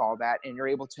underneath all that, and you're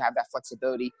able to have that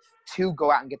flexibility to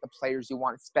go out and get the players you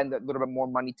want, spend a little bit more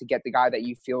money to get the guy that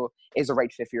you feel is a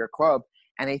right fit for your club.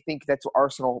 And I think that's what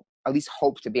Arsenal at least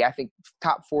hope to be. I think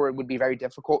top 4 would be very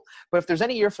difficult. But if there's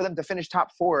any year for them to finish top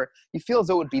 4, you feel as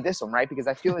though it would be this one, right? Because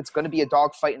I feel it's going to be a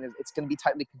dogfight and it's going to be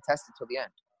tightly contested till the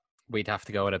end. We'd have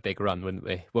to go on a big run, wouldn't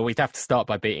we? Well, we'd have to start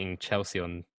by beating Chelsea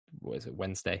on,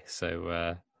 Wednesday?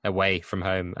 So away from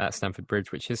home at Stamford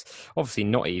Bridge, which is obviously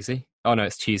not easy. Oh, no,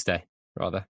 it's Tuesday,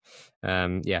 rather.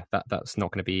 That's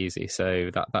not going to be easy. So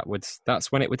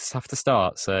that's when it would have to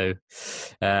start. So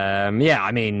I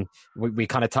mean, we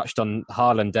kind of touched on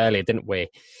Haaland earlier, didn't we?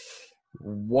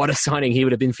 What a signing he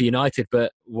would have been for United,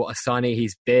 but what a signing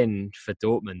he's been for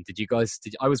Dortmund.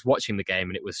 I was watching the game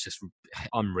and it was just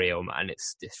unreal, man.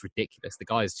 It's ridiculous. The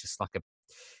guy is just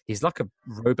he's like a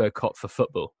RoboCop for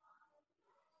football.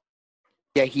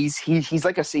 Yeah, he's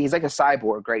like a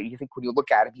cyborg, right? You think when you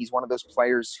look at him, he's one of those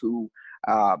players who,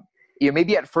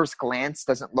 maybe at first glance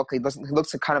he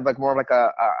looks kind of like more like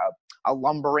a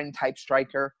lumbering type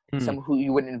striker, someone who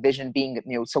you wouldn't envision being,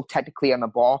 so technically on the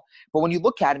ball. But when you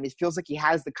look at him, it feels like he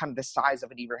has the kind of the size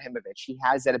of an Ibrahimovic. He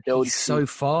has that ability. He's so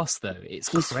fast, though. He's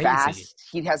crazy. Fast.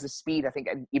 He has the speed. I think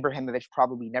Ibrahimovic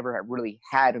probably never really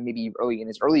had, or maybe in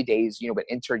his early days, with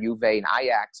Inter, Juve, and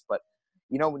Ajax. But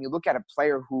when you look at a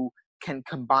player who can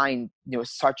combine,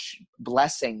 such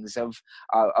blessings of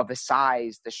the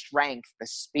size, the strength, the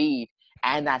speed,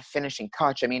 and that finishing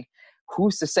touch. I mean,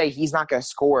 who's to say he's not going to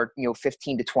score,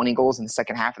 15 to 20 goals in the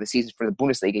second half of the season for the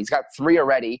Bundesliga? He's got 3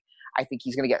 already. I think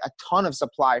he's going to get a ton of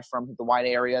supply from the wide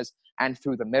areas and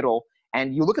through the middle.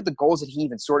 And you look at the goals that he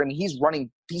even scored. I mean,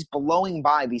 he's blowing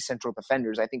by these central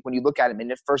defenders. I think when you look at him,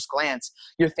 and at first glance,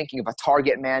 you're thinking of a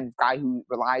target man, guy who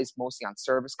relies mostly on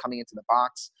service coming into the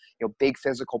box, big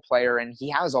physical player, and he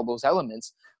has all those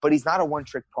elements, but he's not a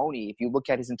one-trick pony. If you look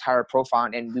at his entire profile,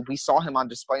 and we saw him on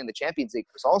display in the Champions League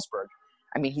for Salzburg,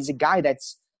 I mean, he's a guy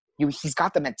that's, he's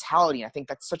got the mentality. I think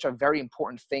that's such a very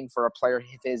important thing for a player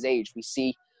his age. We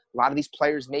see a lot of these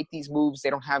players make these moves. They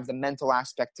don't have the mental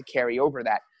aspect to carry over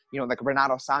that. Like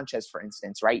Renato Sanchez, for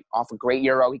instance, right? Off a great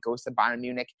Euro, he goes to Bayern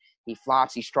Munich, he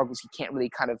flops, he struggles, he can't really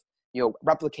kind of,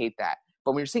 replicate that.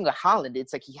 But when you're seeing Haaland,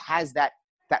 it's like he has that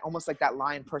almost like that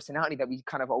lion personality that we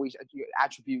kind of always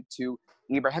attribute to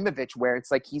Ibrahimovic, where it's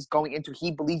like he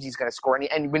believes he's going to score.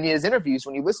 And when in his interviews,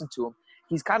 when you listen to him,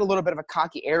 he's got a little bit of a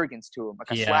cocky arrogance to him,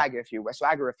 like a swagger,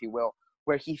 if you will,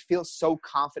 where he feels so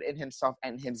confident in himself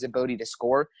and his ability to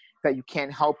score that you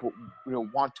can't help but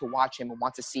want to watch him and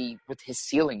want to see what his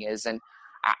ceiling is. And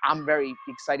I'm very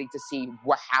excited to see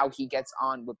how he gets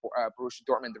on with Borussia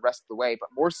Dortmund the rest of the way, but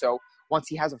more so once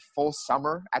he has a full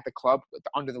summer at the club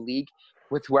under the league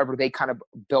with whoever they kind of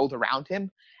build around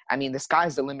him. I mean, the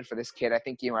sky's the limit for this kid. I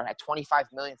think, at 25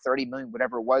 million, 30 million,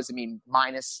 whatever it was, I mean,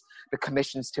 minus the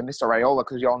commissions to Mr. Raiola,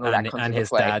 because you all know that comes into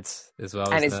play. And his dad as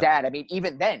well. And his dad. I mean,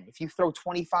 even then, if you throw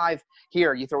 25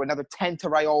 here, you throw another 10 to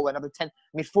Raiola, another 10. I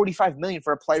mean, 45 million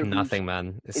for a player. It's nothing,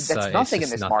 man. That's nothing in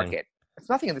this market. It's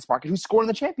nothing in this market. Who's scoring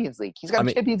the Champions League? He's got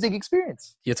Champions League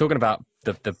experience. You're talking about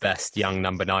the best young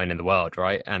number 9 in the world,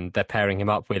 right? And they're pairing him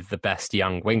up with the best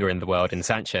young winger in the world in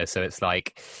Sanchez. So it's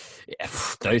like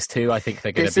those two, I think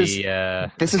they're going to be...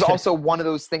 This is also one of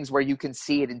those things where you can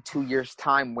see it in 2 years'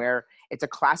 time, where it's a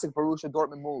classic Borussia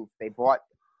Dortmund move. They bought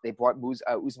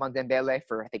Ousmane Dembele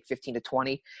for, I think, 15 to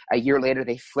 20. A year later,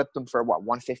 they flipped him for,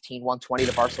 115, 120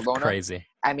 to Barcelona. Crazy.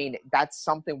 I mean, that's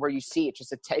something where you see it's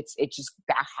just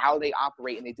how they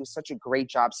operate, and they do such a great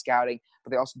job scouting,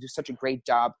 but they also do such a great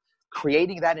job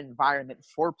creating that environment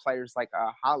for players like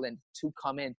Haaland to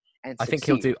come in and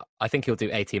succeed. I think he'll do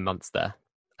 18 months there.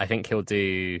 I think he'll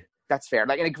do... That's fair.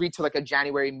 And agree to a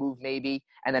January move maybe,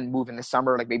 and then move in the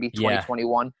summer, maybe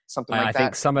 2021, something like that. I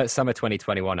think summer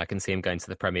 2021, I can see him going to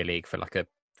the Premier League for a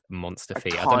monster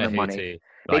fee. I don't know who to.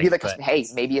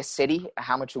 Maybe a City.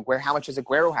 How much does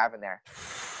Aguero have in there?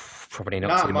 Probably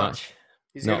not too much.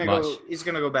 He's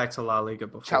gonna go back to La Liga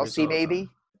before Chelsea, maybe.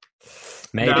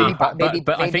 Maybe, but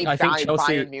I think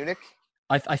Chelsea. Bayern Munich.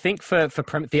 I think for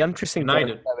the interesting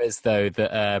thing is though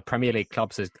that Premier League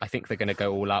clubs I think they're going to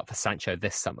go all out for Sancho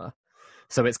this summer.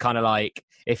 So it's kind of like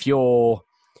if you're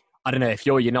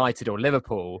United or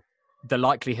Liverpool, the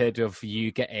likelihood of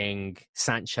you getting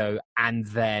Sancho and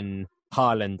then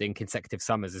Haaland in consecutive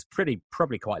summers is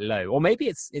probably quite low, or maybe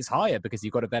it's higher because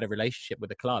you've got a better relationship with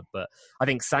the club. But I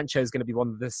think Sancho is going to be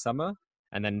one this summer,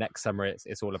 and then next summer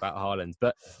it's all about Haaland.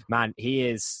 But man, he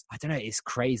is, I don't know, it's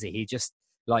crazy. He just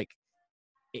Like,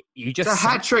 you just a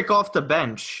hat trick off the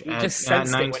bench. You at, just at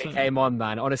sensed it 19. when he came on,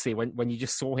 man. Honestly, when you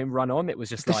just saw him run on, it was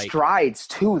just the like strides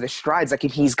too. The strides, like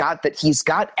he's got that. He's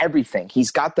got everything.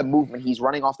 He's got the movement. He's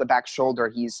running off the back shoulder.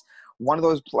 He's one of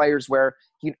those players where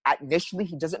initially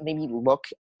he doesn't maybe look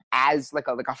as like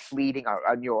a fleeting, a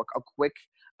quick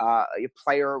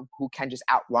player who can just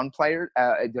outrun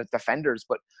defenders,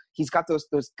 but he's got those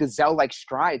gazelle-like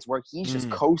strides where he's just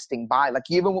coasting by. Like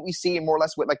even what we see more or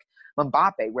less with like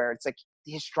Mbappe, where it's like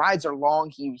his strides are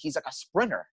long. He's like a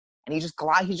sprinter, and he just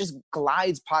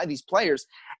glides by these players,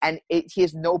 and he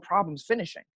has no problems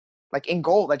finishing. Like in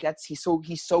goal, like he's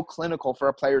so clinical for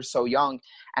a player so young,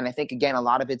 and I think again a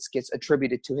lot of it gets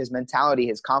attributed to his mentality,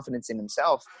 his confidence in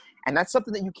himself, and that's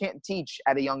something that you can't teach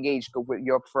at a young age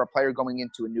for a player going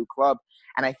into a new club.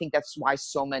 And I think that's why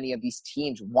so many of these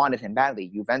teams wanted him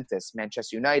badly. Juventus,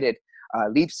 Manchester United,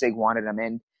 Leipzig wanted him,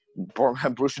 and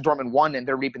Borussia Dortmund won, and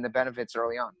they're reaping the benefits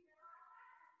early on.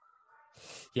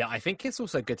 Yeah, I think it's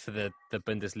also good for the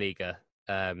Bundesliga.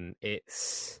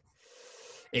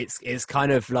 It's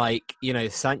kind of like,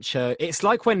 Sancho. It's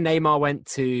like when Neymar went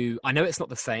to. I know it's not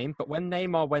the same, but when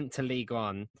Neymar went to Ligue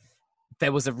 1,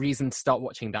 there was a reason to start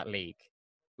watching that league.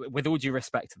 With all due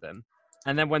respect to them,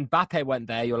 and then when Mbappe went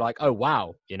there, you're like, oh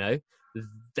wow,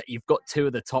 that you've got two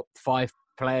of the top 5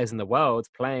 players in the world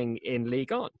playing in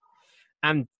Ligue 1,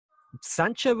 and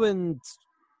Sancho and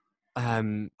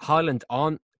Haaland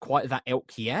aren't quite that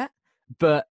ilk yet,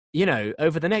 but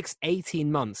over the next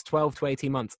 18 months, 12 to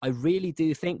 18 months, I really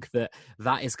do think that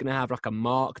is going to have like a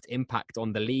marked impact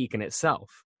on the league in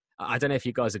itself. I don't know if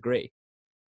you guys agree.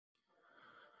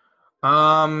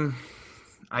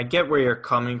 I get where you're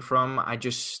coming from.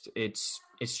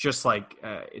 It's just like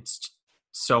it's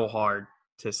so hard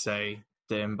to say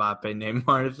the Mbappe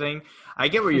Neymar thing. I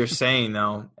get what you're saying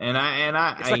though, and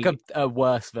it's like a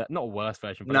worse, not a worse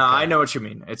version. But no, I know what you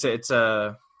mean. It's like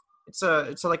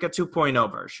a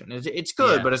 2.0 version. It's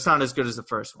good, yeah. But it's not as good as the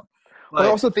first one. But I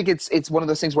also think it's one of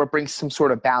those things where it brings some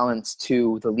sort of balance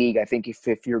to the league. I think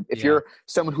if you're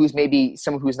someone who's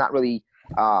not really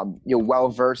well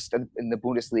versed in the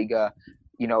Bundesliga,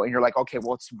 and you're like, okay,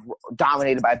 well, it's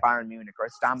dominated by Bayern Munich or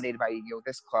it's dominated by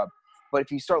this club. But if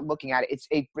you start looking at it,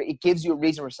 it gives you a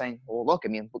reason for saying, well, look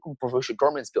what Borussia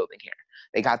Dortmund's building here.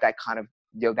 They got that kind of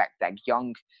that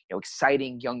young,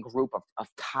 exciting young group of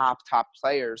top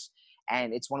players.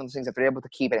 And it's one of those things that they're able to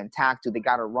keep it intact. They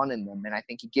got a run in them. And I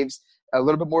think it gives a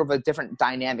little bit more of a different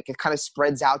dynamic. It kind of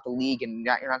spreads out the league, and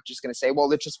you're not just going to say, well,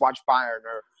 let's just watch Bayern,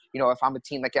 or, if I'm a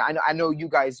team like I know you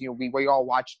guys, we all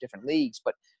watch different leagues,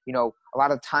 but, a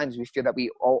lot of times we feel that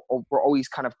we're always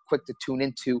kind of quick to tune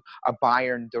into a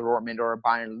Bayern Dortmund or a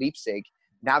Bayern Leipzig.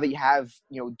 Now that you have,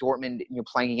 Dortmund,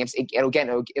 playing against, it'll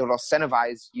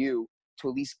incentivize you to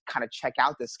at least kind of check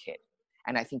out this kid.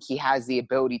 And I think he has the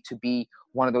ability to be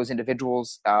one of those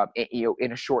individuals,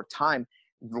 in a short time,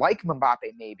 like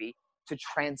Mbappe maybe, to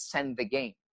transcend the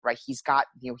game, right? He's got,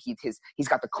 he's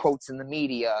got the quotes in the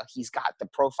media, he's got the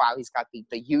profile, he's got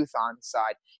the youth on his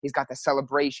side, he's got the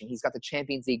celebration, he's got the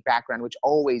Champions League background, which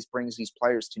always brings these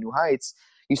players to new heights.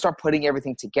 You start putting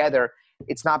everything together,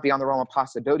 it's not beyond the realm of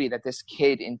possibility that this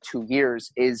kid in 2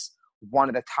 years is one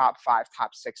of the top 5,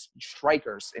 top 6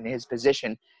 strikers in his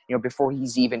position, before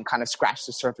he's even kind of scratched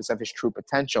the surface of his true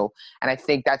potential. And I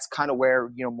think that's kind of where,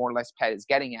 more or less Pet is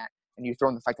getting at. And you throw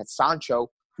in the fact that Sancho,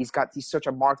 these guys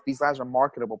are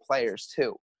marketable players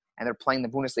too. And they're playing the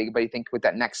Bundesliga, but you think with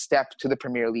that next step to the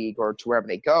Premier League or to wherever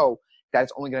they go,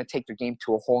 that's only going to take their game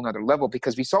to a whole nother level,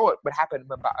 because we saw what happened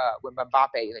with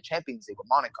Mbappe in the Champions League with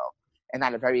Monaco, and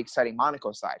that a very exciting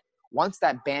Monaco side. Once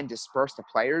that band dispersed the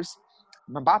players,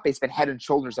 Mbappe's been head and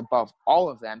shoulders above all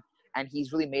of them, and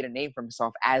he's really made a name for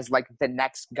himself as like the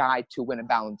next guy to win a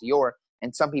Ballon d'Or.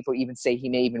 And some people even say he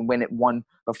may even win it one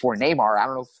before Neymar. I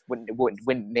don't know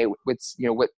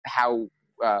with how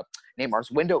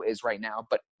Neymar's window is right now,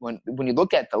 but when you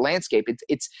look at the landscape,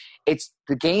 it's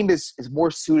the game is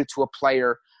more suited to a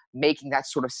player making that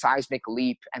sort of seismic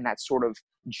leap and that sort of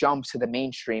jump to the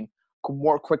mainstream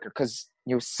more quicker. Because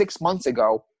 6 months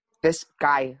ago, this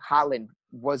guy Haaland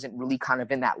wasn't really kind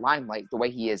of in that limelight the way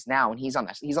he is now, and he's on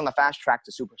the fast track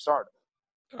to superstardom.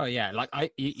 Oh yeah, like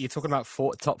you're talking about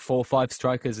top 4 or 5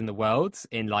 strikers in the world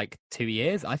in like 2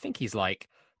 years. I think he's like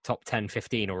top 10,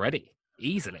 15 already,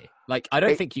 easily. Like I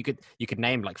don't think you could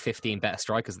name like 15 better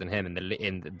strikers than him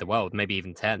in the world, maybe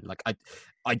even 10. Like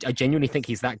I genuinely think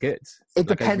he's that good. It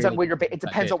depends on where you're. It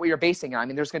depends on where you're basing it. I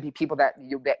mean, there's going to be people that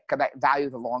value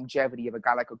the longevity of a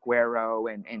guy like Aguero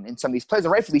and some of these players,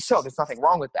 and rightfully so. There's nothing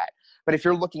wrong with that. But if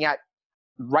you're looking at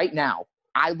right now,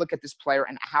 I look at this player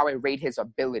and how I rate his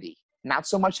ability, not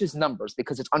so much his numbers,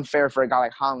 because it's unfair for a guy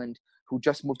like Haaland, who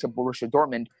just moved to Borussia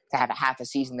Dortmund to have a half a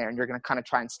season there, and you're going to kind of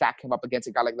try and stack him up against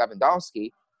a guy like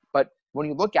Lewandowski. But when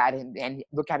you look at him and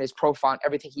look at his profile and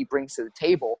everything he brings to the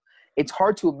table, it's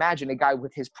hard to imagine a guy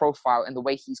with his profile and the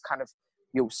way he's kind of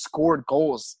scored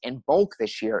goals in bulk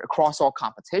this year across all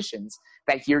competitions,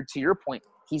 that here, to your point,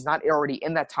 he's not already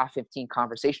in that top 15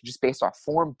 conversation just based off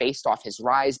form, based off his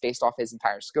rise, based off his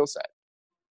entire skill set.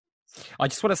 I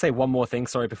just want to say one more thing,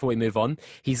 sorry, before we move on.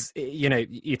 He's,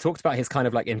 you talked about his kind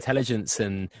of like intelligence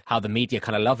and how the media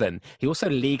kind of love him. He also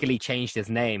legally changed his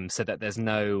name so that there's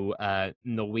no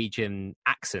Norwegian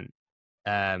accent,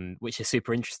 which is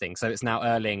super interesting. So it's now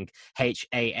Erling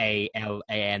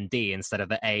Haaland instead of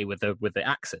the A with the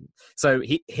accent. So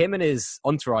him and his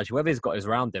entourage, whoever he's got is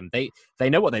around him, they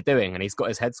know what they're doing, and he's got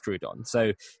his head screwed on.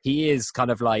 So he is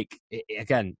kind of like,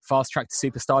 again, fast track to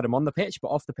superstardom on the pitch, but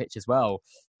off the pitch as well.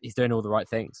 He's doing all the right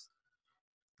things.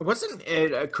 Wasn't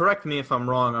it? Correct me if I'm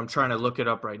wrong. I'm trying to look it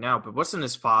up right now. But wasn't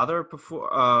his father before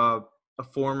a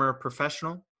former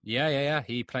professional? Yeah.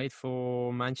 He played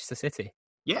for Manchester City.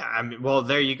 Yeah, I mean, well,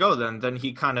 there you go. Then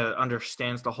he kind of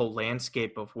understands the whole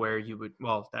landscape of where you would.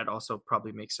 Well, that also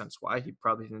probably makes sense why he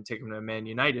probably didn't take him to Man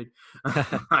United.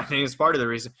 I think it's part of the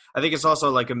reason. I think it's also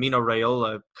like a Mino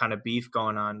Raiola kind of beef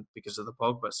going on because of the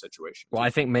Pogba situation. Well, I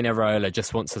think Mino Raiola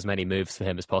just wants as many moves for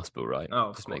him as possible, right?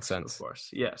 Oh, just makes sense. Of course,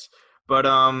 yes. But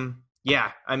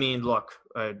yeah, I mean, look,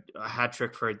 a hat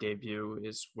trick for a debut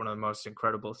is one of the most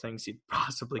incredible things he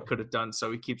possibly could have done.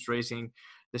 So he keeps raising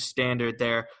the standard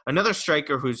there. Another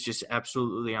striker who's just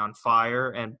absolutely on fire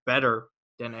and better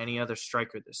than any other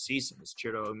striker this season is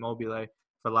Ciro Immobile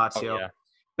for Lazio. Oh, yeah.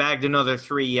 Bagged another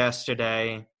 3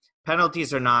 yesterday.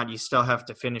 Penalties or not, you still have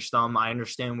to finish them. I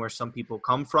understand where some people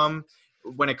come from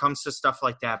when it comes to stuff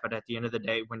like that, but at the end of the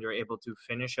day, when you're able to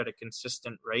finish at a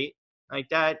consistent rate like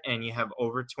that and you have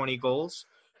over 20 goals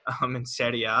in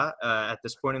Serie A at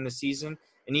this point in the season,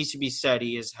 it needs to be said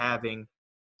he is having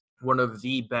one of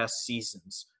the best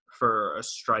seasons for a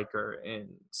striker in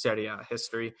Serie A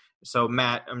history. So,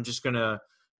 Matt, I'm just going to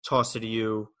toss it to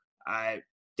you.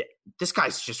 This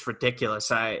guy's just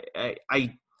ridiculous. I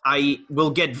will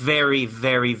get very,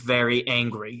 very, very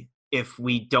angry if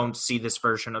we don't see this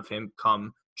version of him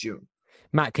come June.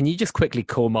 Matt, can you just quickly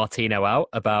call Martino out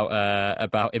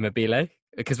about Immobile?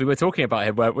 Because we were talking about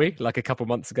him, weren't we? Like a couple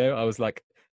months ago, I was like,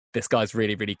 this guy's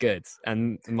really, really good.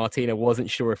 And Martino wasn't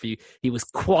sure if he was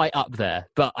quite up there.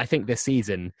 But I think this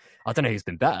season, I don't know who's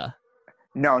been better.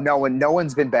 No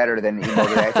one's been better than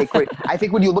Immobile. I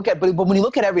think when you look at, but when you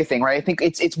look at everything, right? I think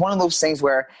it's one of those things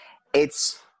where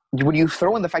it's when you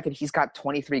throw in the fact that he's got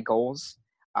 23 goals,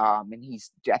 and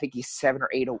I think he's 7 or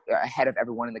 8 ahead of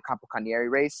everyone in the Capocannoniere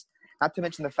race. Not to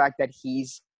mention the fact that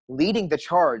he's leading the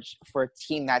charge for a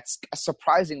team that's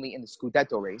surprisingly in the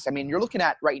Scudetto race. I mean, you're looking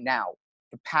at right now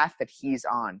the path that he's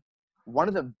on, one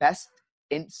of the best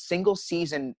in single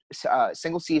seasons, for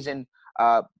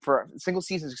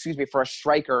a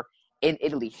striker in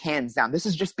Italy, hands down. This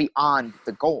is just beyond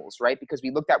the goals, right? Because we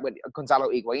looked at what Gonzalo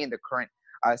Higuain, the current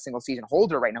single season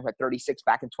holder right now, who had 36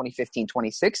 back in 2015,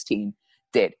 2016,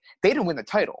 did. They didn't win the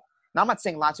title. Now, I'm not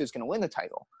saying Lazio is going to win the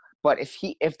title, but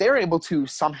if they're able to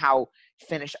somehow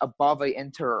finish above a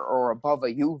Inter or above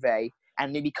a Juve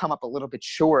and maybe come up a little bit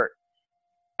short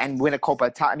and win a Coppa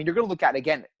Italia, I mean, you're going to look at,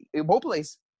 again,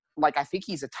 Immobile's, like, I think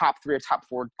he's a top 3 or top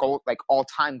 4 goal, like,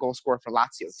 all-time goal scorer for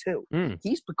Lazio, too.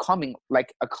 He's becoming,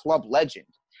 like, a club legend.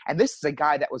 And this is a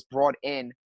guy that was brought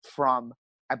in from,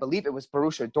 I believe it was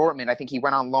Borussia Dortmund. I think he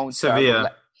went on loan to Sevilla.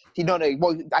 But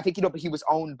he was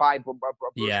owned by Borussia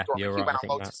Yeah, Dortmund. you're He right, went I on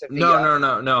loan think to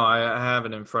Sevilla. No. I have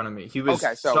it in front of me. He was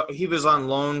Okay, so he was on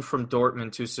loan from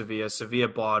Dortmund to Sevilla. Sevilla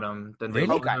bought him. Then they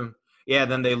Really? loaned him. Yeah,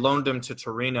 then they loaned him to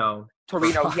Torino.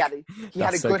 Torino, he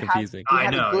had a so good half. confusing. He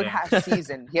had I know, a good yeah. half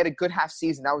season. He had a good half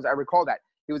season. I recall that.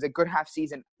 He was a good half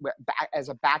season as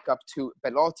a backup to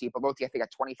Belotti. Belotti, I think, had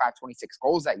 25, 26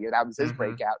 goals that year. That was his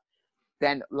breakout.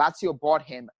 Then Lazio bought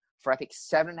him for, I think,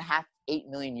 7.5, 8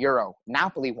 million euro.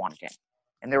 Napoli wanted him.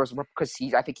 And there was, because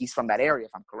I think he's from that area,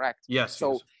 if I'm correct. Yes.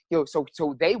 So,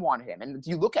 so they wanted him. And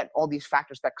you look at all these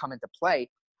factors that come into play.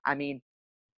 I mean,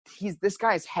 this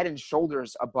guy is head and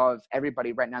shoulders above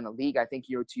everybody right now in the league. I think,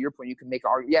 to your point, you can make an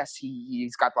argument. Yes,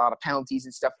 he's got a lot of penalties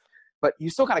and stuff, but you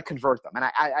still got to convert them. And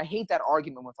I hate that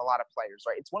argument with a lot of players,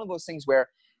 right? It's one of those things where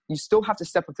you still have to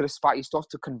step up to the spot. You still have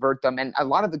to convert them. And a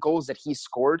lot of the goals that he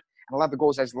scored, and a lot of the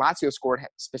goals as Lazio scored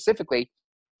specifically,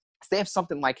 they have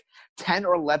something like 10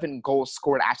 or 11 goals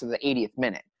scored after the 80th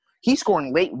minute. He's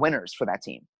scoring late winners for that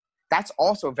team. That's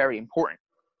also very important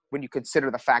when you consider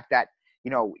the fact that,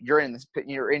 you're in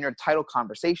your title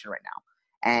conversation right now.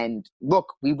 And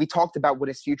look, we talked about what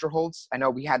his future holds. I know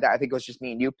we had that. I think it was just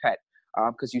me and you, Pet,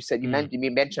 because you said you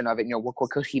mentioned of it. What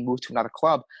could he move to another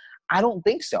club? I don't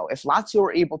think so. If Lazio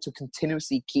are able to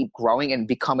continuously keep growing and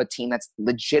become a team that's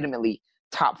legitimately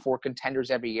top 4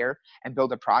 contenders every year and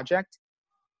build a project,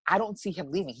 I don't see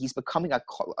him leaving. He's becoming a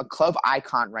club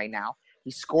icon right now.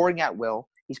 He's scoring at will.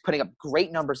 He's putting up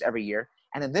great numbers every year.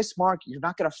 And in this market, you're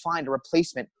not going to find a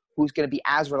replacement who's going to be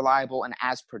as reliable and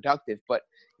as productive. But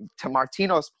to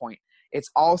Martino's point, it's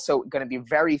also going to be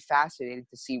very fascinating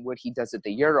to see what he does at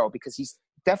the Euro, because he's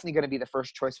definitely going to be the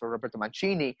first choice for Roberto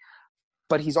Mancini.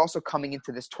 But he's also coming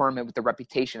into this tournament with the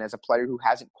reputation as a player who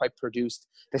hasn't quite produced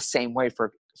the same way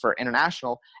for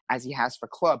international as he has for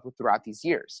club throughout these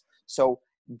years. So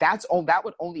that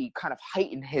would only kind of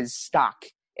heighten his stock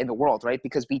in the world, right?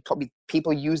 Because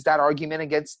people use that argument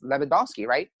against Lewandowski,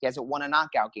 right? He hasn't won a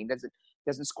knockout game,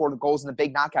 doesn't score the goals in the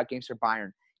big knockout games for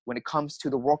Bayern. When it comes to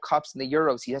the World Cups and the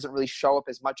Euros, he doesn't really show up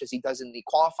as much as he does in the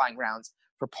qualifying rounds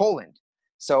for Poland.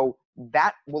 So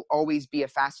that will always be a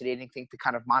fascinating thing to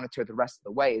kind of monitor the rest of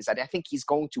the way, is that I think he's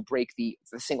going to break the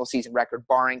single season record,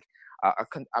 barring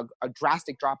a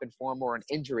drastic drop in form or an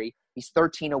injury. He's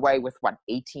 13 away with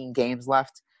 18 games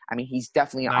left. I mean, he's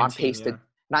definitely on pace to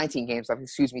 19 games left,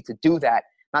 to do that.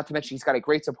 Not to mention he's got a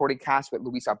great supporting cast with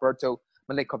Luis Alberto,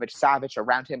 Milinkovic-Savic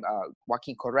around him,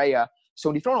 Joaquin Correa. So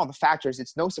when you throw in all the factors,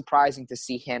 it's no surprising to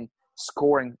see him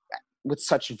scoring with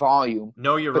such volume.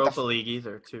 No Europa League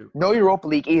either, too. No Europa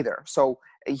League either. So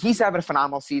he's having a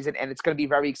phenomenal season, and it's going to be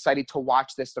very exciting to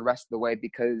watch this the rest of the way,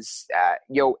 because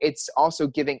it's also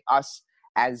giving us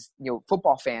as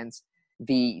football fans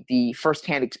the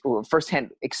firsthand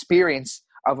experience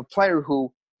of a player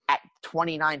who at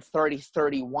 29, 30,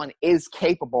 31 is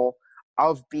capable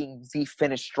of being the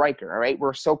finished striker. All right,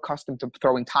 we're so accustomed to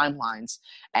throwing timelines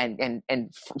and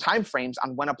time frames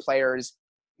on when a player's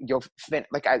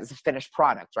like as a finished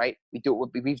product, right?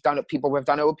 We've done it. People have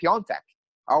done it with Piontek.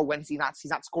 Oh, when he's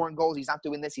not scoring goals, he's not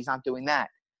doing this, he's not doing that.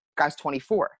 Guy's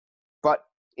 24, but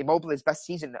Immobile's best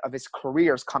season of his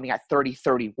career is coming at 30,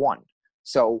 31.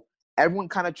 So everyone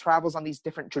kind of travels on these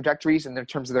different trajectories in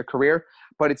terms of their career,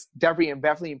 but it's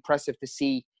definitely impressive to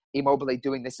see Immobile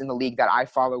doing this in the league that I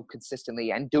follow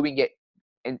consistently and doing it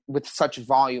with such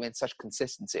volume and such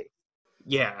consistency.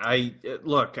 Yeah,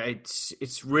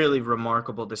 it's really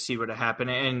remarkable to see what happened.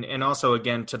 And also,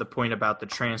 again, to the point about the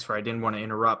transfer, I didn't want to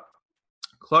interrupt.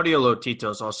 Claudio Lotito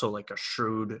is also like a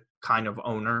shrewd kind of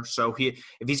owner. So if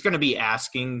he's going to be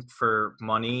asking for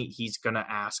money, he's going to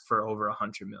ask for over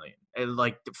 100 million. And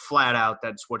like flat out,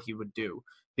 that's what he would do,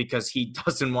 because he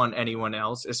doesn't want anyone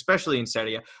else, especially in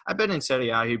Serie A. I bet in Serie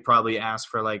A, he'd probably ask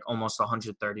for like almost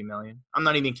 130 million. I'm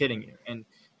not even kidding you.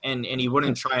 And he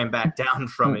wouldn't try and back down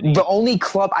from it. The only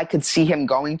club I could see him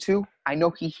going to, I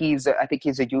know I think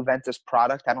he's a Juventus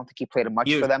product. I don't think he played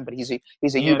much for them, but he's a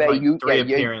Juve. Like 3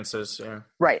 appearances, yeah.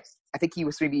 Right. I think he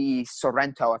was maybe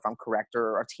Sorrento, if I'm correct,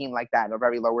 or a team like that, a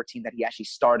very lower team that he actually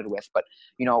started with. But,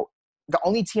 the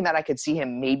only team that I could see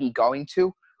him maybe going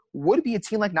to would be a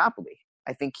team like Napoli.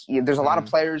 I think there's a lot of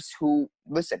players who,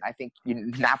 I think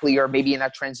Napoli are maybe in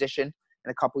that transition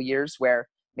in a couple years where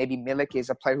maybe Milik is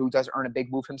a player who does earn a big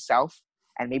move himself.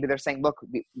 And maybe they're saying, look,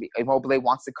 Immobile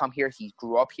wants to come here. He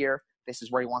grew up here. This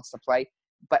is where he wants to play.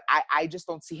 But I just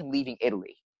don't see him leaving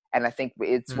Italy. And I think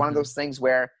it's one of those things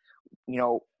where,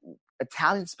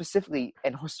 Italians specifically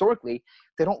and historically,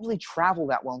 they don't really travel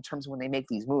that well in terms of when they make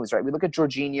these moves, right? We look at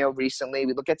Jorginho recently.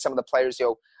 We look at some of the players,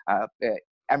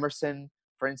 Emerson,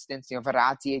 for instance,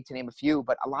 Verratti, to name a few.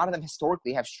 But a lot of them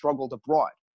historically have struggled abroad.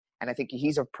 And I think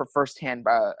he's a first-hand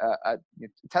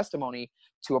testimony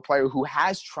to a player who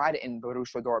has tried it in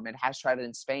Borussia Dortmund, has tried it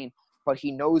in Spain, but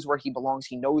he knows where he belongs.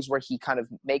 He knows where he kind of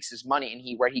makes his money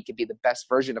and where he can be the best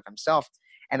version of himself.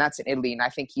 And that's in Italy. And I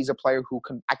think he's a player who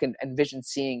I can envision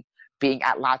seeing being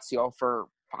at Lazio for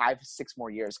 5-6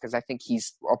 more years, because I think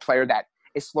he's a player that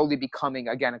is slowly becoming,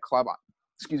 again, a club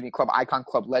icon,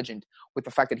 club legend, with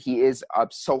the fact that he is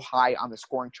up so high on the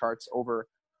scoring charts over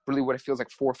really what it feels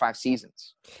like 4 or 5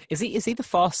 seasons. Is he the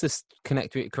fastest,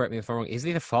 correct me if I'm wrong, is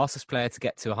he the fastest player to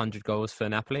get to 100 goals for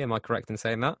Napoli? Am I correct in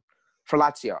saying that? For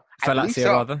Lazio.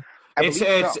 Rather?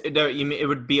 It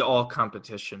would be all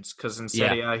competitions, because in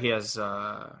Serie A he has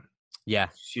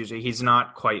he's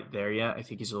not quite there yet. I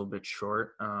think he's a little bit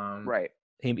short. Right.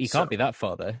 He can't be that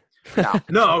far though.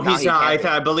 No, he's not.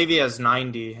 I believe he has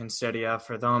 90 in Serie A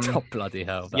for them. Oh, bloody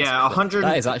hell. 100.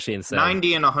 That is actually insane.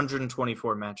 90 and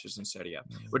 124 matches in Serie A,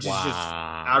 which is just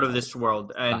out of this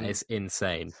world. And that is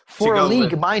insane. For a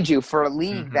league, mind you,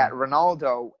 that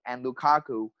Ronaldo and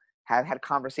Lukaku have had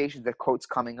conversations that quotes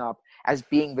coming up as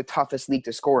being the toughest league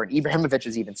to score. And Ibrahimovic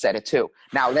has even said it too.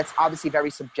 Now, that's obviously very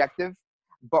subjective,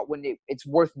 but it's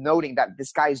worth noting that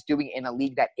this guy is doing it in a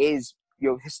league that is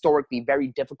historically very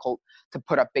difficult to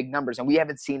put up big numbers. And we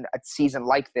haven't seen a season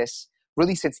like this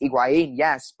really since Higuain,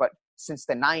 yes, but since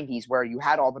the 90s, where you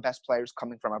had all the best players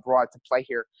coming from abroad to play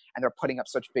here, and they're putting up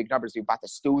such big numbers. You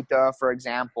Batistuta, for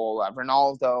example,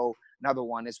 Ronaldo, another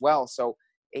one as well. So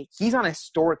he's on a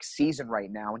historic season right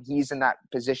now, and he's in that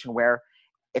position where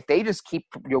if they just keep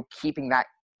keeping that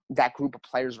group of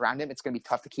players around him, it's going to be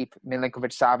tough to keep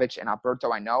Milinkovic-Savic and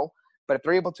Alberto, I know. But if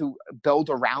they're able to build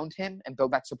around him and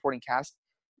build that supporting cast,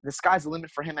 the sky's the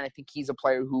limit for him, and I think he's a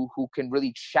player who can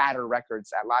really shatter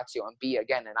records at Lazio and be,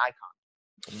 again, an icon.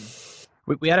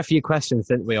 We had a few questions,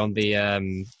 didn't we, on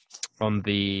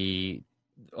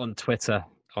Twitter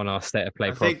on our State of Play.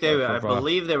 I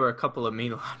believe there were a couple of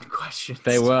Milan questions.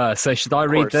 They were. So should I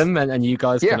read them and you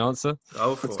guys can answer?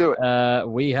 Let's do it.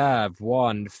 We have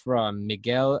one from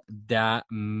Miguel da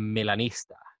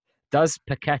Milanista. Does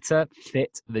Paqueta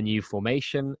fit the new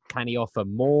formation? Can he offer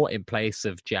more in place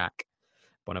of Jack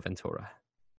Bonaventura?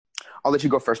 I'll let you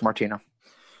go first, Martino.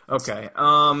 Okay.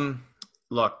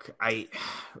 Look,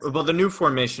 the new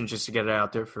formation, just to get it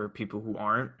out there for people who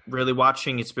aren't really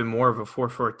watching, it's been more of a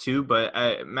 4-4-2.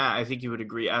 But Matt, I think you would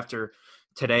agree after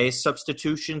today's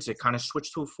substitutions, it kind of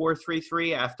switched to a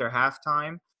 4-3-3 after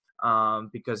halftime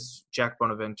because Jack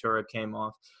Bonaventura came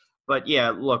off. But yeah,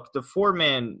 look, the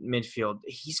 4-man midfield,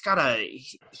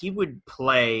 he would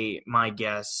play, my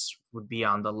guess, would be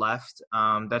on the left.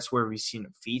 That's where we've seen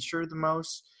him feature the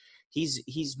most.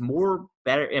 He's more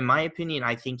better, in my opinion.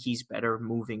 I think he's better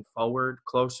moving forward,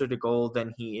 closer to goal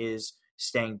than he is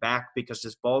staying back because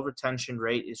his ball retention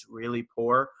rate is really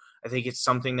poor. I think it's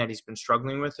something that he's been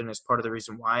struggling with, and it's part of the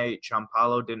reason why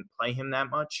Gianpaolo didn't play him that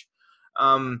much.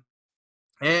 And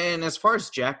as far as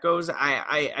Jack goes,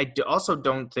 I also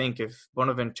don't think if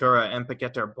Bonaventura and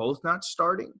Paqueta are both not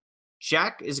starting,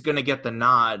 Jack is going to get the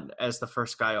nod as the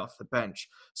first guy off the bench.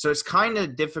 So it's kind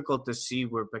of difficult to see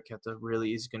where Paqueta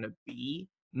really is going to be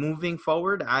moving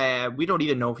forward. We don't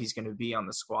even know if he's going to be on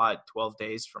the squad 12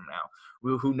 days from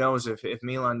now. Who knows if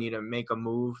Milan need to make a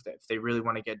move, that if they really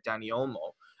want to get Dani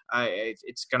Olmo,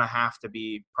 it's going to have to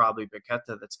be probably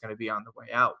Paqueta that's going to be on the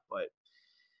way out. But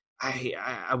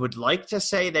I would like to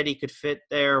say that he could fit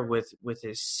there with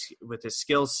his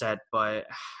skill set, but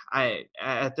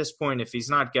at this point, if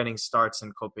he's not getting starts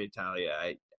in Coppa Italia,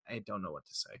 I don't know what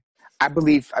to say. I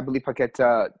believe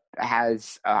Paqueta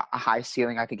has a high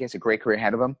ceiling. I think he has a great career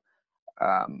ahead of him.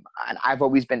 And I've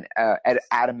always been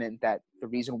adamant that the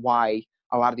reason why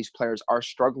a lot of these players are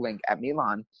struggling at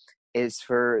Milan is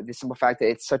for the simple fact that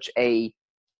it's it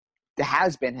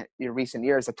has been in recent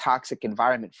years a toxic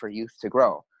environment for youth to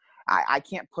grow. I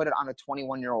can't put it on a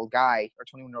 21-year-old guy or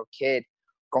 21-year-old kid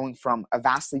going from a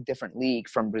vastly different league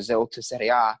from Brazil to Serie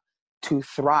A to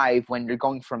thrive when you're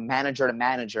going from manager to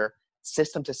manager,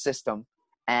 system to system,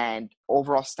 and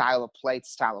overall style of play to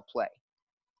style of play.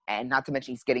 And not to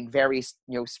mention he's getting various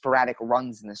sporadic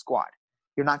runs in the squad.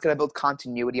 You're not going to build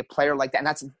continuity. A player like that, and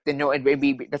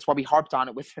that's why we harped on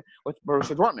it with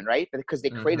Borussia Dortmund, right? Because they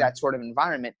created that sort of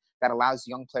environment that allows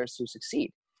young players to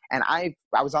succeed. And I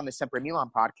was on the Sempre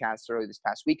Milan podcast earlier this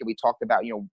past week, and we talked about,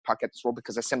 Paqueta's role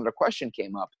because a similar question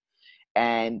came up.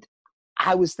 And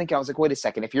I was thinking, I was like, wait a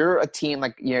second. If you're a team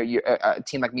like, you're a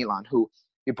team like Milan, who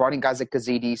you brought in guys like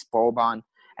Gazidis, Boban,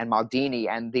 and Maldini,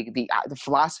 and the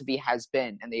philosophy has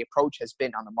been, and the approach has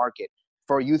been on the market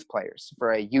for youth players,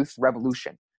 for a youth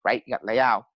revolution, right? You got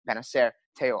Leao, Benacer,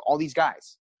 Teo, all these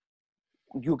guys.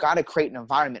 You got to create an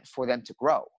environment for them to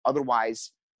grow.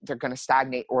 Otherwise, they're going to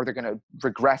stagnate or they're going to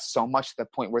regress so much to the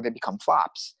point where they become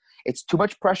flops. It's too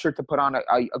much pressure to put on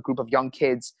a group of young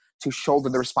kids to shoulder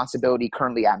the responsibility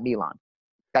currently at Milan.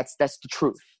 That's the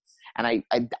truth. And I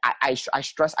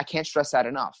can't stress that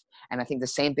enough. And I think the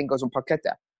same thing goes with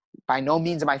Paqueta. By no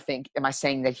means am I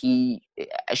saying that he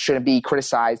shouldn't be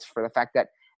criticized for the fact that,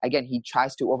 again, he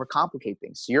tries to overcomplicate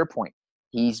things. To your point,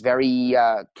 he's very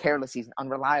careless. He's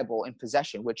unreliable in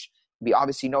possession, which we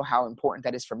obviously know how important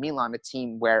that is for Milan, a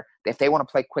team where if they want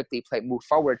to play quickly, move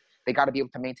forward, they got to be able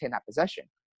to maintain that possession.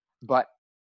 But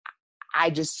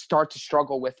I just start to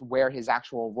struggle with where his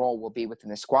actual role will be within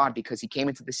the squad, because he came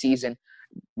into the season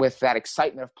with that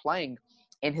excitement of playing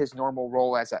in his normal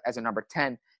role as a number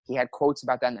 10. He had quotes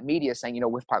about that in the media saying,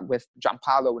 with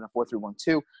Gianpaolo in a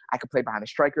 4-3-1-2, I could play behind the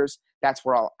strikers. That's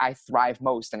where I thrive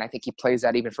most. And I think he plays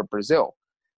that even for Brazil.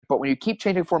 But when you keep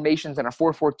changing formations in a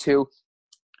 4-4-2,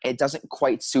 it doesn't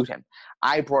quite suit him.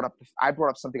 I brought up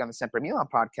something on the Sempre Milan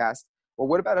podcast. Well,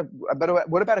 what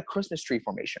about a Christmas tree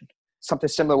formation? Something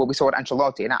similar to what we saw at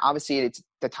Ancelotti. And obviously,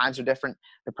 the times are different,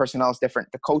 the personnel is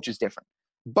different, the coach is different.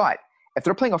 But if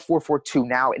they're playing a 4-4-2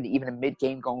 now, and even a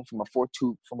mid-game going from a 4-4-2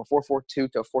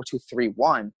 to a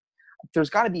 4-2-3-1, there's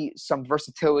got to be some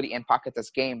versatility in Paqueta's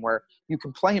game where you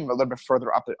can play him a little bit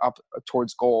further up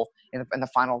towards goal in the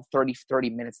final 30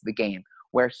 minutes of the game,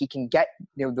 where he can get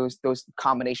those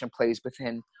combination plays with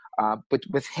him,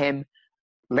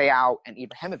 Leao and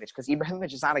Ibrahimovic, because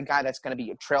Ibrahimovic is not a guy that's going to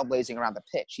be trailblazing around the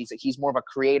pitch. He's more of a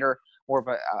creator, more of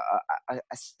a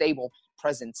stable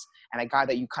presence, and a guy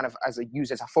that you kind of use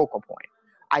as a focal point.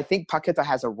 I think Paqueta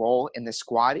has a role in this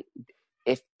squad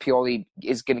if Pioli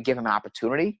is going to give him an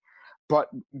opportunity, but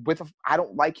I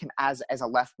don't like him as a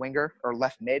left winger or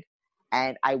left mid,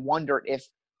 and I wonder if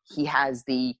he has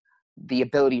the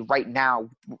ability right now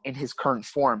in his current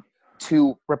form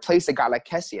to replace a guy like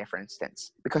Kessie, for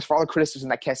instance, because for all the criticism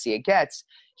that Kessie gets,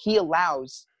 he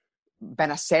allows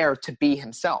Benacer to be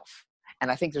himself.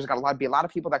 And I think there's got to be a lot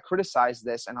of people that criticize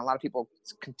this, and a lot of people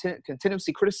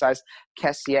continuously criticize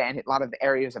Kessie and a lot of the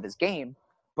areas of his game.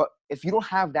 But if you don't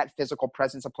have that physical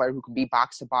presence, a player who can be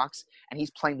box to box, and he's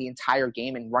playing the entire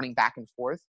game and running back and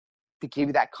forth to give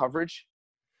you that coverage,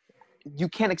 you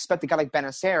can't expect a guy like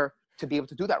Benacer to be able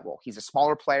to do that role. He's a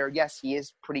smaller player. Yes, he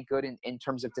is pretty good in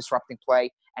terms of disrupting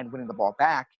play and winning the ball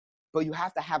back, but you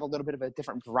have to have a little bit of a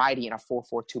different variety in a 4-4-2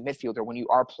 midfielder when you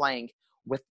are playing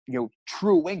with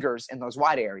true wingers in those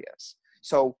wide areas.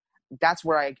 So that's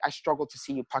where I struggle to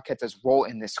see Paqueta's role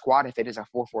in this squad if it is a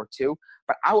 4-4-2,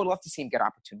 but I would love to see him get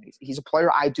opportunities. He's a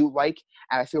player I do like,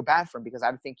 and I feel bad for him because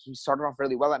I think he started off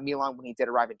really well at Milan when he did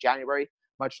arrive in January,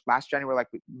 much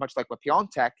like with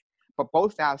Piontek, but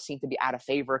both now seem to be out of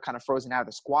favor, kind of frozen out of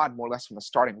the squad, more or less from the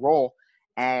starting role.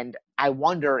 And I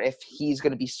wonder if he's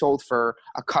going to be sold for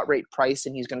a cut rate price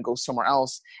and he's going to go somewhere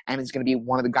else, and he's going to be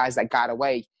one of the guys that got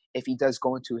away if he does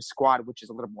go into a squad which is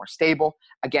a little more stable.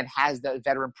 Again, has the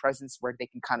veteran presence where they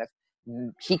can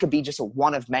he could be just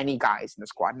one of many guys in the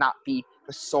squad, not be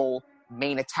the sole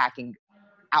main attacking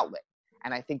outlet.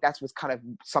 And I think that's what's kind of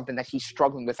something that he's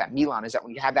struggling with at Milan, is that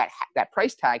when you have that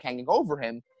price tag hanging over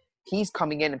him, he's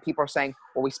coming in and people are saying,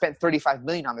 well, we spent $35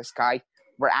 million on this guy.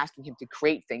 We're asking him to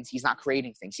create things. He's not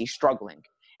creating things. He's struggling.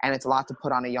 And it's a lot to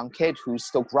put on a young kid who's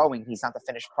still growing. He's not the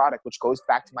finished product, which goes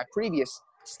back to my previous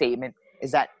statement,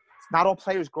 is that not all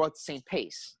players grow at the same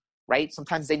pace, right?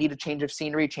 Sometimes they need a change of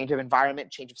scenery, change of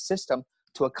environment, change of system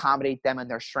to accommodate them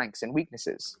and their strengths and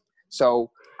weaknesses.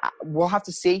 So we'll have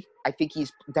to see. I think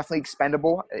he's definitely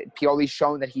expendable. Pioli's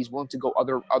shown that he's willing to go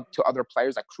to other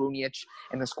players like Krunic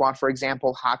in the squad, for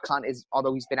example. Hakan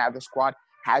although he's been out of the squad,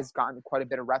 has gotten quite a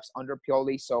bit of reps under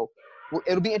Pioli. So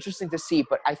it'll be interesting to see.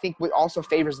 But I think what also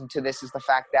favors into this is the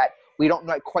fact that we don't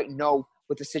quite know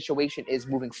what the situation is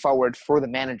moving forward for the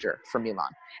manager for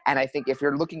Milan. And I think if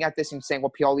you're looking at this and saying,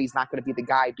 well, Pioli's not going to be the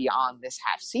guy beyond this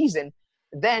half season,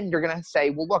 then you're going to say,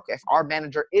 well, look, if our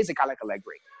manager is a guy like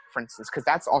Allegri, for instance, because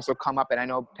that's also come up, and I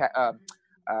know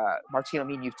Martino,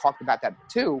 you've talked about that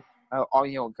too,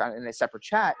 in a separate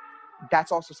chat.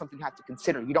 That's also something you have to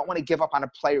consider. You don't want to give up on a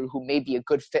player who may be a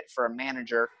good fit for a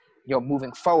manager,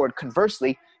 moving forward.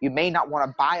 Conversely, you may not want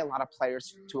to buy a lot of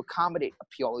players to accommodate a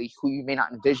Pioli who you may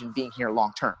not envision being here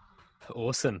long term.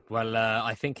 Awesome. Well,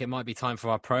 I think it might be time for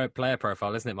our player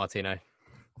profile, isn't it, Martino?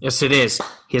 Yes, it is.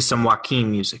 Here's some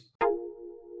Joaquin music.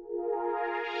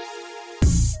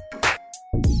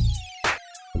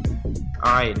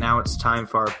 All right, now it's time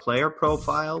for our player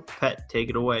profile. Pet, take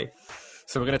it away.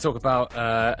 So we're going to talk about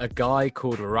a guy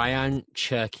called Ryan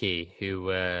Cherki,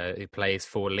 who plays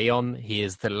for Lyon. He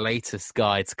is the latest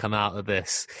guy to come out of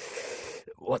this.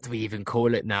 What do we even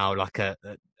call it now? Like a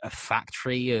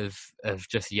factory of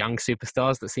just young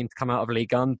superstars that seem to come out of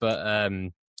Ligue 1, but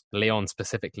Lyon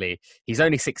specifically. He's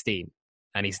only 16.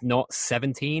 And he's not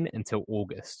 17 until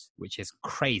August, which is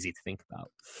crazy to think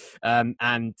about.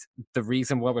 And the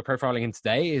reason why we're profiling him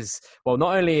today is, well,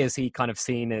 not only is he kind of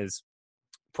seen as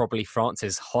probably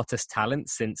France's hottest talent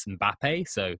since Mbappe,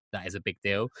 so that is a big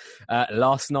deal.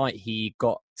 Last night, he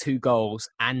got 2 goals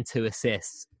and 2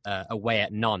 assists away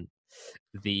at Nantes,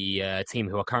 the team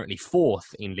who are currently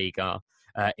 4th in Liga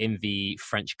in the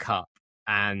French Cup.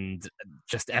 And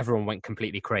just everyone went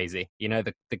completely crazy.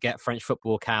 The Get French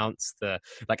Football accounts,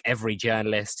 every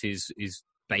journalist who's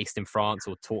based in France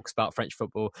or talks about French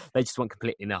football, they just went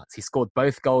completely nuts. He scored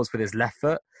both goals with his left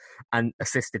foot and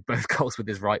assisted both goals with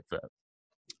his right foot.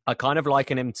 I kind of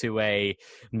liken him to a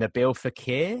Nabil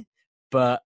Fekir,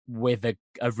 but with a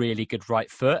really good right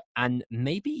foot, and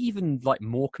maybe even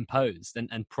more composed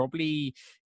and probably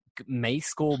may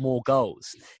score more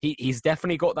goals. He's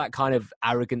definitely got that kind of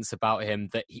arrogance about him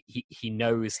that he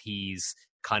knows he's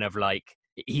kind of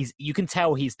you can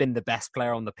tell he's been the best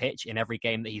player on the pitch in every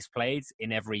game that he's played,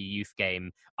 in every youth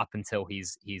game up until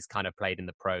he's kind of played in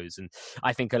the pros. And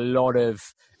I think a lot of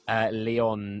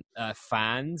Lyon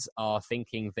fans are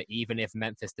thinking that even if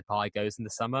Memphis Depay goes in the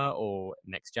summer or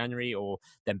next January, or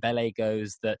Dembele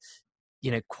goes, that,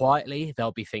 you know, quietly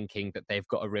they'll be thinking that they've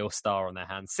got a real star on their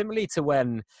hands. Similarly to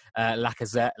when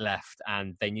Lacazette left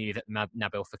and they knew that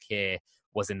Nabil Fekir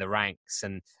was in the ranks.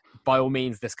 And by all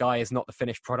means, this guy is not the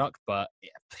finished product, but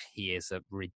he is a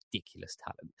ridiculous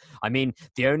talent. I mean,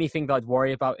 the only thing that I'd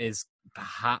worry about is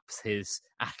perhaps his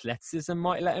athleticism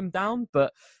might let him down,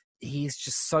 but he's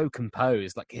just so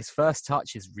composed. Like, his first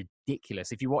touch is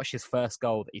ridiculous. If you watch his first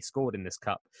goal that he scored in this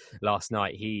cup last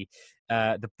night,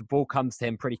 the ball comes to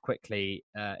him pretty quickly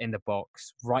in the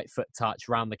box, right foot touch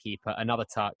round the keeper, another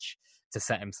touch to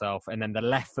set himself, and then the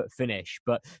left foot finish.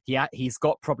 But he's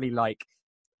got probably like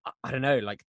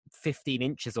 15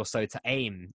 inches or so to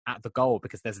aim at the goal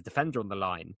because there's a defender on the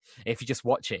line. If you just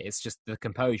watch it, it's just the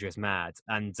composure is mad.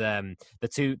 And the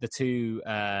two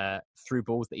through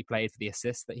balls that he played for the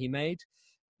assists that he made,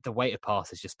 the weighted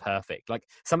pass is just perfect. Like,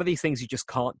 some of these things you just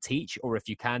can't teach, or if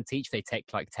you can teach, they take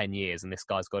like 10 years, and this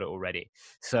guy's got it already.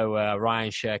 So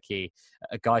Ryan Cherki,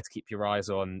 a guy to keep your eyes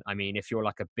on. I mean, if you're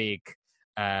like a big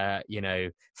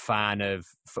fan of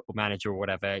Football Manager or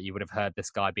whatever, you would have heard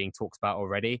this guy being talked about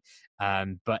already.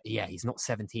 But yeah, he's not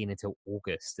 17 until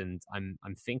August, and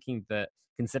I'm thinking that,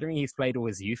 considering he's played all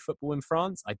his youth football in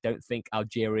France, I don't think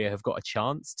Algeria have got a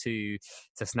chance to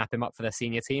snap him up for their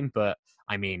senior team. But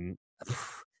I mean,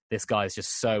 this guy is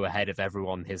just so ahead of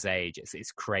everyone his age.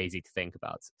 It's crazy to think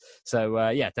about. So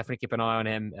yeah, definitely keep an eye on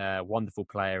him. Wonderful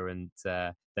player, and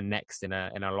the next in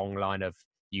a long line of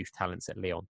youth talents at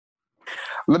Lyon.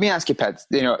 Let me ask you, Pet.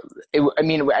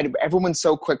 Everyone's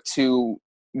so quick to,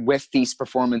 with these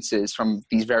performances from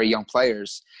these very young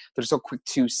players, they're so quick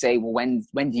to say, well, when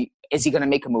is he going to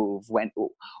make a move?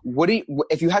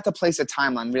 If you had to place a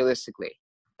timeline realistically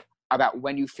about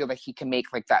when you feel that he can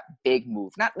make like that big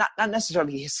move, not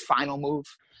necessarily his final move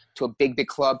to a big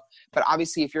club, but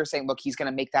obviously if you're saying, look, he's going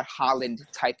to make that Haaland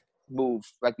type move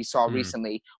like we saw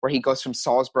recently, where he goes from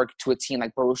Salzburg to a team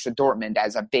like Borussia Dortmund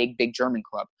as a big German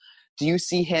club. Do you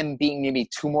see him being maybe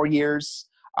 2 more years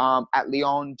at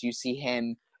Lyon? Do you see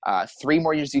him 3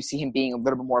 more years? Do you see him being a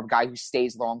little bit more of a guy who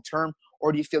stays long-term?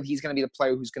 Or do you feel he's going to be the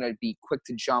player who's going to be quick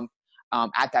to jump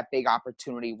at that big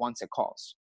opportunity once it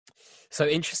calls? So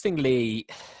interestingly,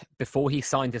 before he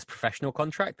signed his professional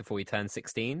contract, before he turned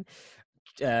 16,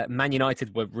 Man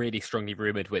United were really strongly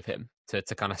rumoured with him to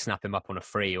kind of snap him up on a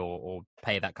free or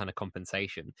pay that kind of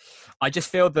compensation. I just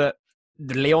feel that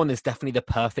Lyon is definitely the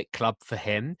perfect club for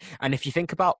him. And if you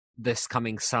think about this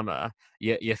coming summer,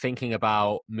 you're thinking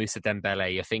about Moussa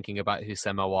Dembele, you're thinking about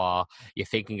Houssem Aouar, you're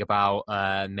thinking about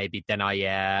maybe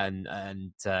Denayer and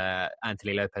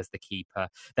Anthony Lopez, the keeper.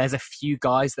 There's a few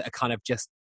guys that are kind of just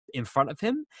in front of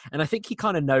him, and I think he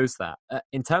kind of knows that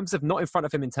in terms of, not in front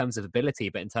of him in terms of ability,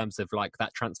 but in terms of like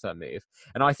that transfer move.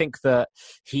 And I think that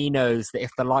he knows that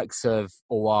if the likes of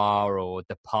Aouar or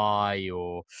Depay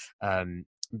or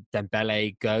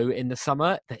Dembele go in the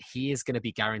summer, that he is going to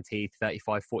be guaranteed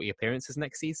 35-40 appearances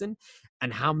next season.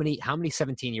 And how many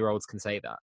 17-year-olds can say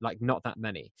that? Like, not that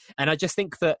many. And I just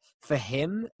think that for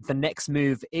him, the next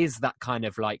move is that kind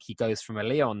of like, he goes from a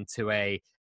Lyon to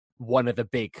one of the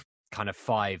big kind of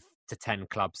 5 to 10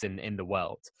 clubs in the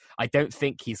world. I don't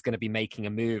think he's going to be making a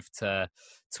move to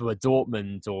a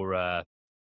Dortmund or a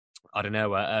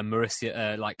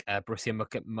Borussia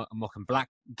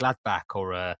Mönchengladbach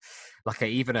or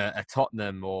even a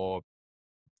Tottenham, or,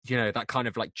 you know, that kind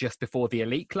of like just before the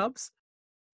elite clubs.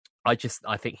 I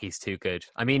think he's too good.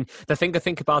 I mean, the thing to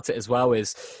think about it as well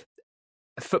is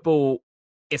football,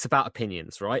 it's about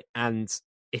opinions, right? And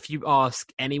if you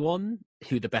ask anyone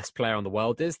who the best player on the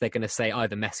world is, they're going to say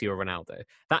either Messi or Ronaldo.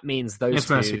 That means those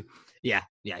two. Messi. Yeah,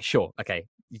 sure. Okay.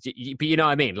 But you know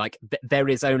what I mean? Like, there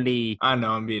is only... I know,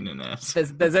 I'm being an ass.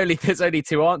 There's only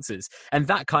 2 answers. And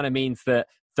that kind of means that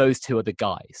those 2 are the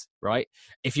guys, right?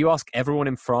 If you ask everyone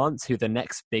in France who the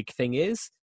next big thing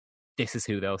is, this is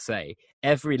who they'll say.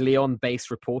 Every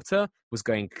Lyon-based reporter was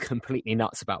going completely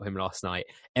nuts about him last night.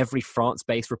 Every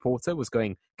France-based reporter was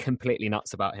going completely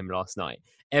nuts about him last night.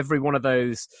 Every one of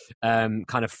those kind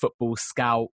of football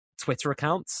scout Twitter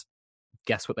accounts,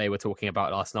 guess what they were talking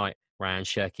about last night? Ryan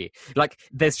Cherki. Like,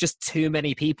 there's just too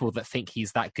many people that think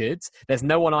he's that good. There's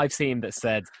no one I've seen that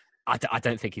said, I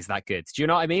don't think he's that good. Do you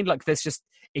know what I mean? Like,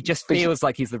 it just feels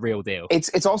like he's the real deal.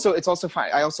 It's also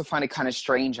fine. I also find it kind of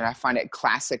strange, and I find it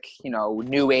classic,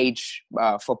 new age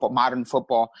football, modern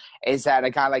football, is that a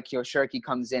guy like Cherki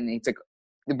comes in and he's like,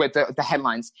 with the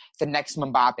headlines, the next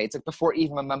Mbappe. It's like before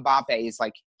even Mbappe is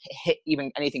like hit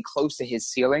even anything close to his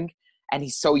ceiling. And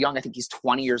he's so young. I think he's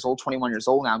 20 years old, 21 years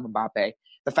old now, Mbappe.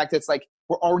 The fact that it's like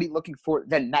we're already looking for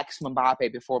the next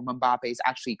Mbappe before Mbappe is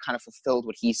actually kind of fulfilled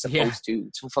what he's supposed to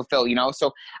fulfill, you know?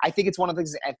 So I think it's one of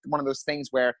those things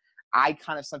where I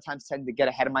kind of sometimes tend to get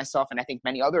ahead of myself, and I think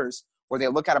many others, where they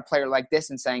look at a player like this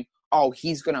and saying, oh,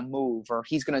 he's going to move, or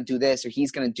he's going to do this, or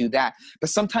he's going to do that. But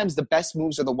sometimes the best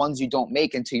moves are the ones you don't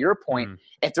make. And to your point,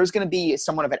 if there's going to be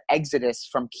somewhat of an exodus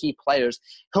from key players,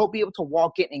 he'll be able to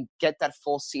walk in and get that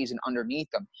full season underneath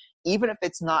him. Even if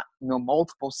it's not, you know,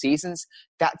 multiple seasons,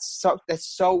 that's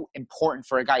so important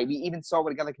for a guy. We even saw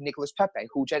with a guy like Nicolas Pepe,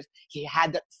 who he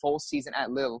had that full season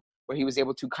at Lille, where he was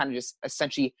able to kind of just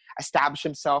essentially establish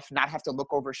himself, not have to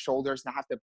look over his shoulders, not have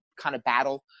to kind of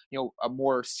battle, you know,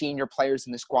 more senior players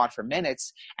in the squad for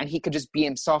minutes, and he could just be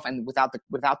himself and without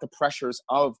the pressures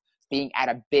of being at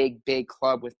a big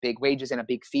club with big wages and a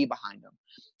big fee behind him.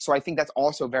 So I think that's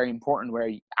also very important, where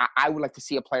I would like to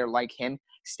see a player like him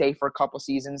stay for a couple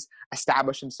seasons,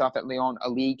 establish himself at Lyon, a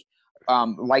league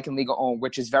like in Ligue 1,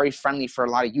 which is very friendly for a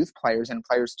lot of youth players and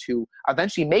players to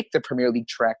eventually make the Premier League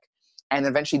trek. And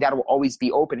eventually that will always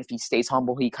be open if he stays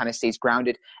humble, he kind of stays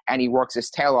grounded, and he works his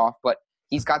tail off. But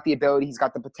he's got the ability, he's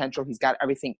got the potential, he's got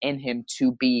everything in him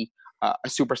to be a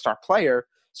superstar player.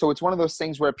 So it's one of those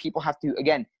things where people have to,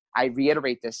 again, I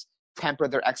reiterate this, temper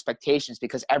their expectations,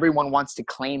 because everyone wants to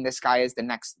claim this guy as the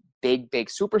next big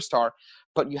superstar,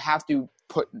 but you have to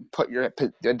put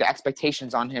the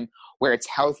expectations on him where it's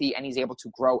healthy and he's able to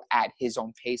grow at his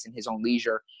own pace and his own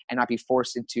leisure, and not be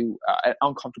forced into an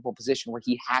uncomfortable position where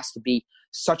he has to be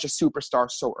such a superstar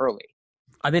so early.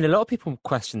 I mean, a lot of people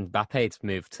questioned Mbappe's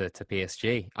move to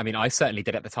PSG. I mean, I certainly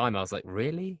did at the time. I was like,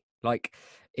 really? Like,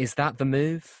 is that the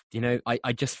move? You know,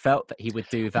 I just felt that he would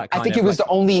do that kind of... I think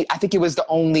it was the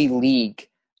only league,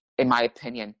 in my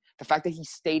opinion. The fact that he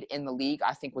stayed in the league,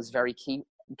 I think, was very key.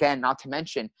 Again, not to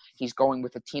mention, he's going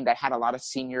with a team that had a lot of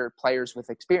senior players with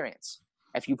experience.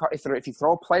 If you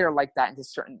throw a player like that into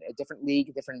a different league,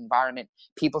 a different environment,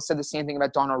 people said the same thing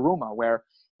about Donnarumma, where,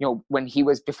 you know,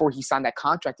 before he signed that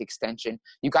contract extension,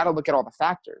 you got to look at all the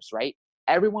factors, right?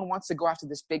 Everyone wants to go after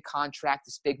this big contract,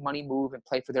 this big money move, and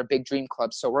play for their big dream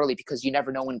club so early, because you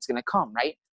never know when it's going to come,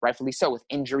 right? Rightfully so, with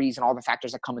injuries and all the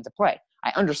factors that come into play.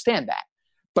 I understand that.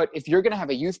 But if you're going to have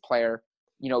a youth player,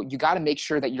 you know, you got to make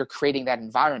sure that you're creating that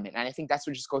environment. And I think that's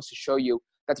what just goes to show you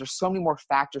that there's so many more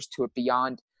factors to it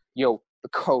beyond, you know, the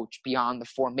coach, beyond the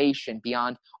formation,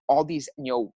 beyond all these,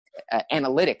 you know,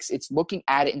 analytics. It's looking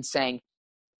at it and saying,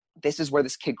 this is where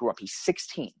this kid grew up. He's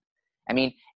 16. I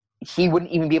mean, he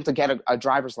wouldn't even be able to get a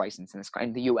driver's license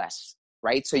in the U.S.,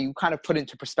 right? So you kind of put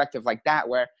into perspective like that,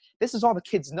 where this is all the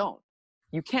kid's known.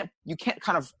 You can't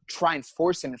kind of try and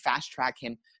force him and fast track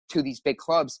him to these big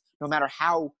clubs, no matter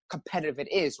how competitive it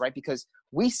is, right? Because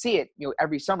we see it, you know,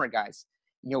 every summer, guys.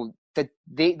 You know,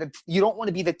 you don't want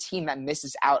to be the team that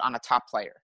misses out on a top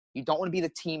player. You don't want to be the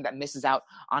team that misses out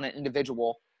on an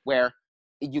individual where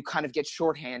you kind of get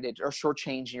shorthanded or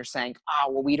shortchanged, and you're saying,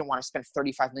 oh, well, we don't want to spend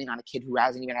 $35 million on a kid who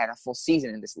hasn't even had a full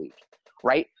season in this league,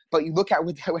 right? But you look at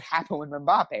what happened with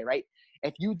Mbappe, right?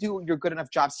 If you do your good enough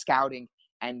job scouting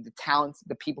and the talent,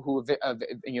 the people who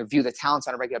view the talents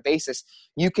on a regular basis,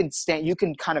 you can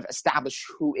kind of establish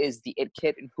who is the it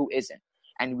kid and who isn't.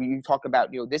 And when you talk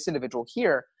about, you know, this individual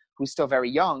here who's still very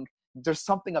young, there's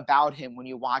something about him when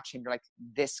you watch him, you're like,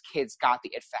 this kid's got the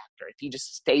it factor. If he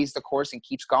just stays the course and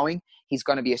keeps going, he's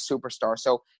going to be a superstar.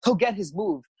 So he'll get his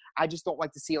move. I just don't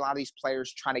like to see a lot of these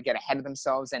players trying to get ahead of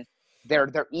themselves, and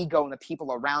their ego and the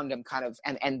people around him kind of,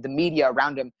 and the media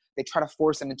around him, they try to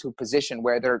force them into a position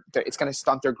where it's going to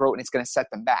stunt their growth and it's going to set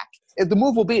them back. The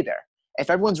move will be there. If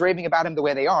everyone's raving about him the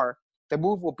way they are, the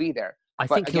move will be there. I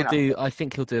think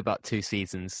he'll do about 2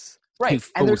 seasons. Right.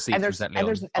 2 full seasons at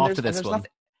Lyon after this one.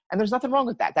 And there's nothing wrong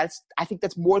with that. I think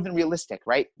that's more than realistic,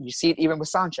 right? You see it even with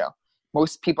Sancho.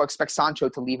 Most people expect Sancho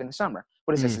to leave in the summer.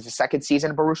 What is this? It's the second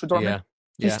season in Borussia Dortmund? Yeah.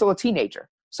 He's still a teenager.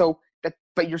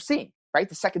 But you're seeing, right?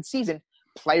 The second season,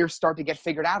 players start to get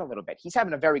figured out a little bit. He's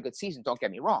having a very good season, don't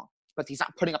get me wrong. But he's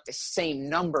not putting up the same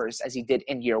numbers as he did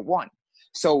in year one.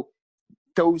 So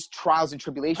those trials and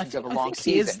tribulations of a long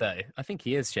season. He is, though. I think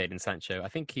he is Jadon Sancho. I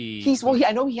think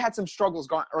I know he had some struggles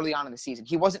going early on in the season.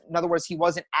 He wasn't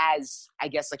as, I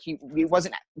guess, like he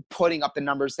wasn't putting up the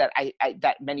numbers that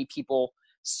that many people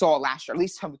saw last year, at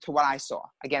least to what I saw.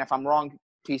 Again, if I'm wrong,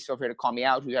 please feel free to call me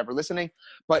out, who's ever listening.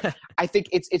 But I think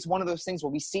it's one of those things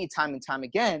where we see time and time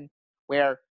again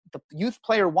where the youth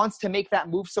player wants to make that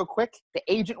move so quick. The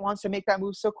agent wants to make that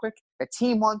move so quick. The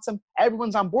team wants him.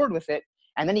 Everyone's on board with it.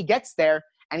 And then he gets there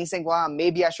and he's saying, well,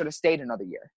 maybe I should have stayed another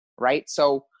year, right?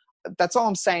 So that's all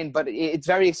I'm saying. But it's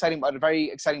very exciting, a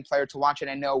very exciting player to watch.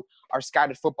 And I know our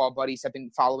scouted football buddies have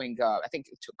been following, I think,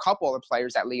 a couple other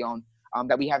players at Lyon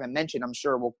that we haven't mentioned. I'm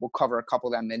sure we'll cover a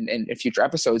couple of them in future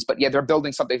episodes. But yeah, they're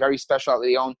building something very special at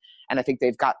Lyon, and I think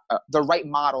they've got the right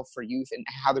model for youth and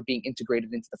how they're being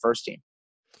integrated into the first team.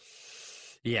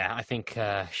 Yeah, I think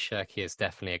Cherki is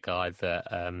definitely a guy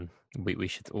that we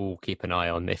should all keep an eye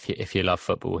on if you love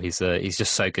football. He's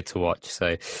just so good to watch.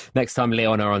 So next time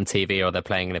Lyon are on TV or they're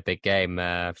playing in a big game,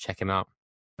 check him out.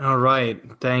 All right.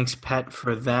 Thanks, Pet,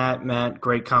 for that, Matt.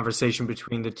 Great conversation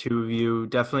between the two of you.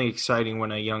 Definitely exciting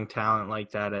when a young talent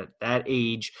like that at that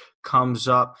age comes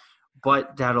up.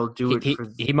 But that'll do it for...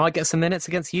 He might get some minutes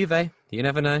against Juve. You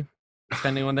never know.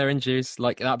 Depending on their injuries.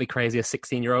 Like, that'd be crazy, a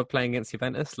 16-year-old playing against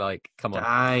Juventus. Like, come on.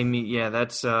 I mean, yeah,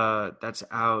 that's out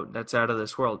of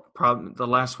this world. Probably the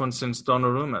last one since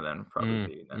Donnarumma, then,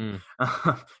 probably.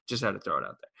 Just had to throw it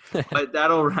out there. But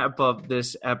that'll wrap up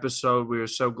this episode. We are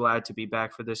so glad to be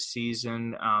back for this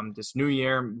season. This new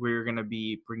year, we're going to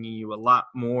be bringing you a lot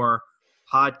more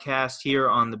podcasts here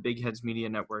on the Big Heads Media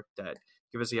Network that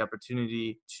give us the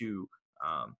opportunity to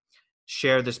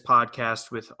share this podcast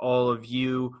with all of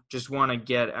you. Just want to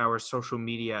get our social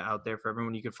media out there for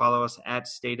everyone. You can follow us at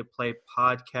State of Play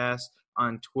Podcast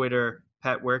on Twitter.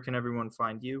 Pat, where can everyone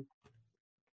find you?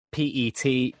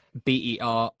 PETBERISHA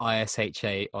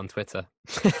on Twitter.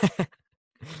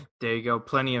 There you go.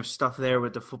 Plenty of stuff there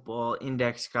with the Football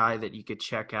Index guy that you could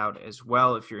check out as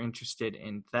well if you're interested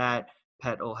in that.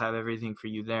 Pet will have everything for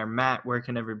you there. Matt, where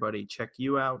can everybody check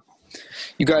you out?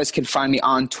 You guys can find me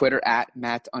on Twitter at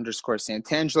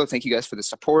Matt_Santangelo. Thank you guys for the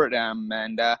support. I'm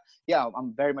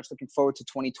very much looking forward to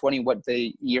 2020, what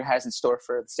the year has in store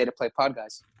for the State of Play pod,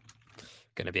 guys.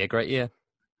 Going to be a great year.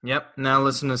 Yep. Now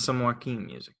listen to some Joaquin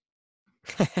music.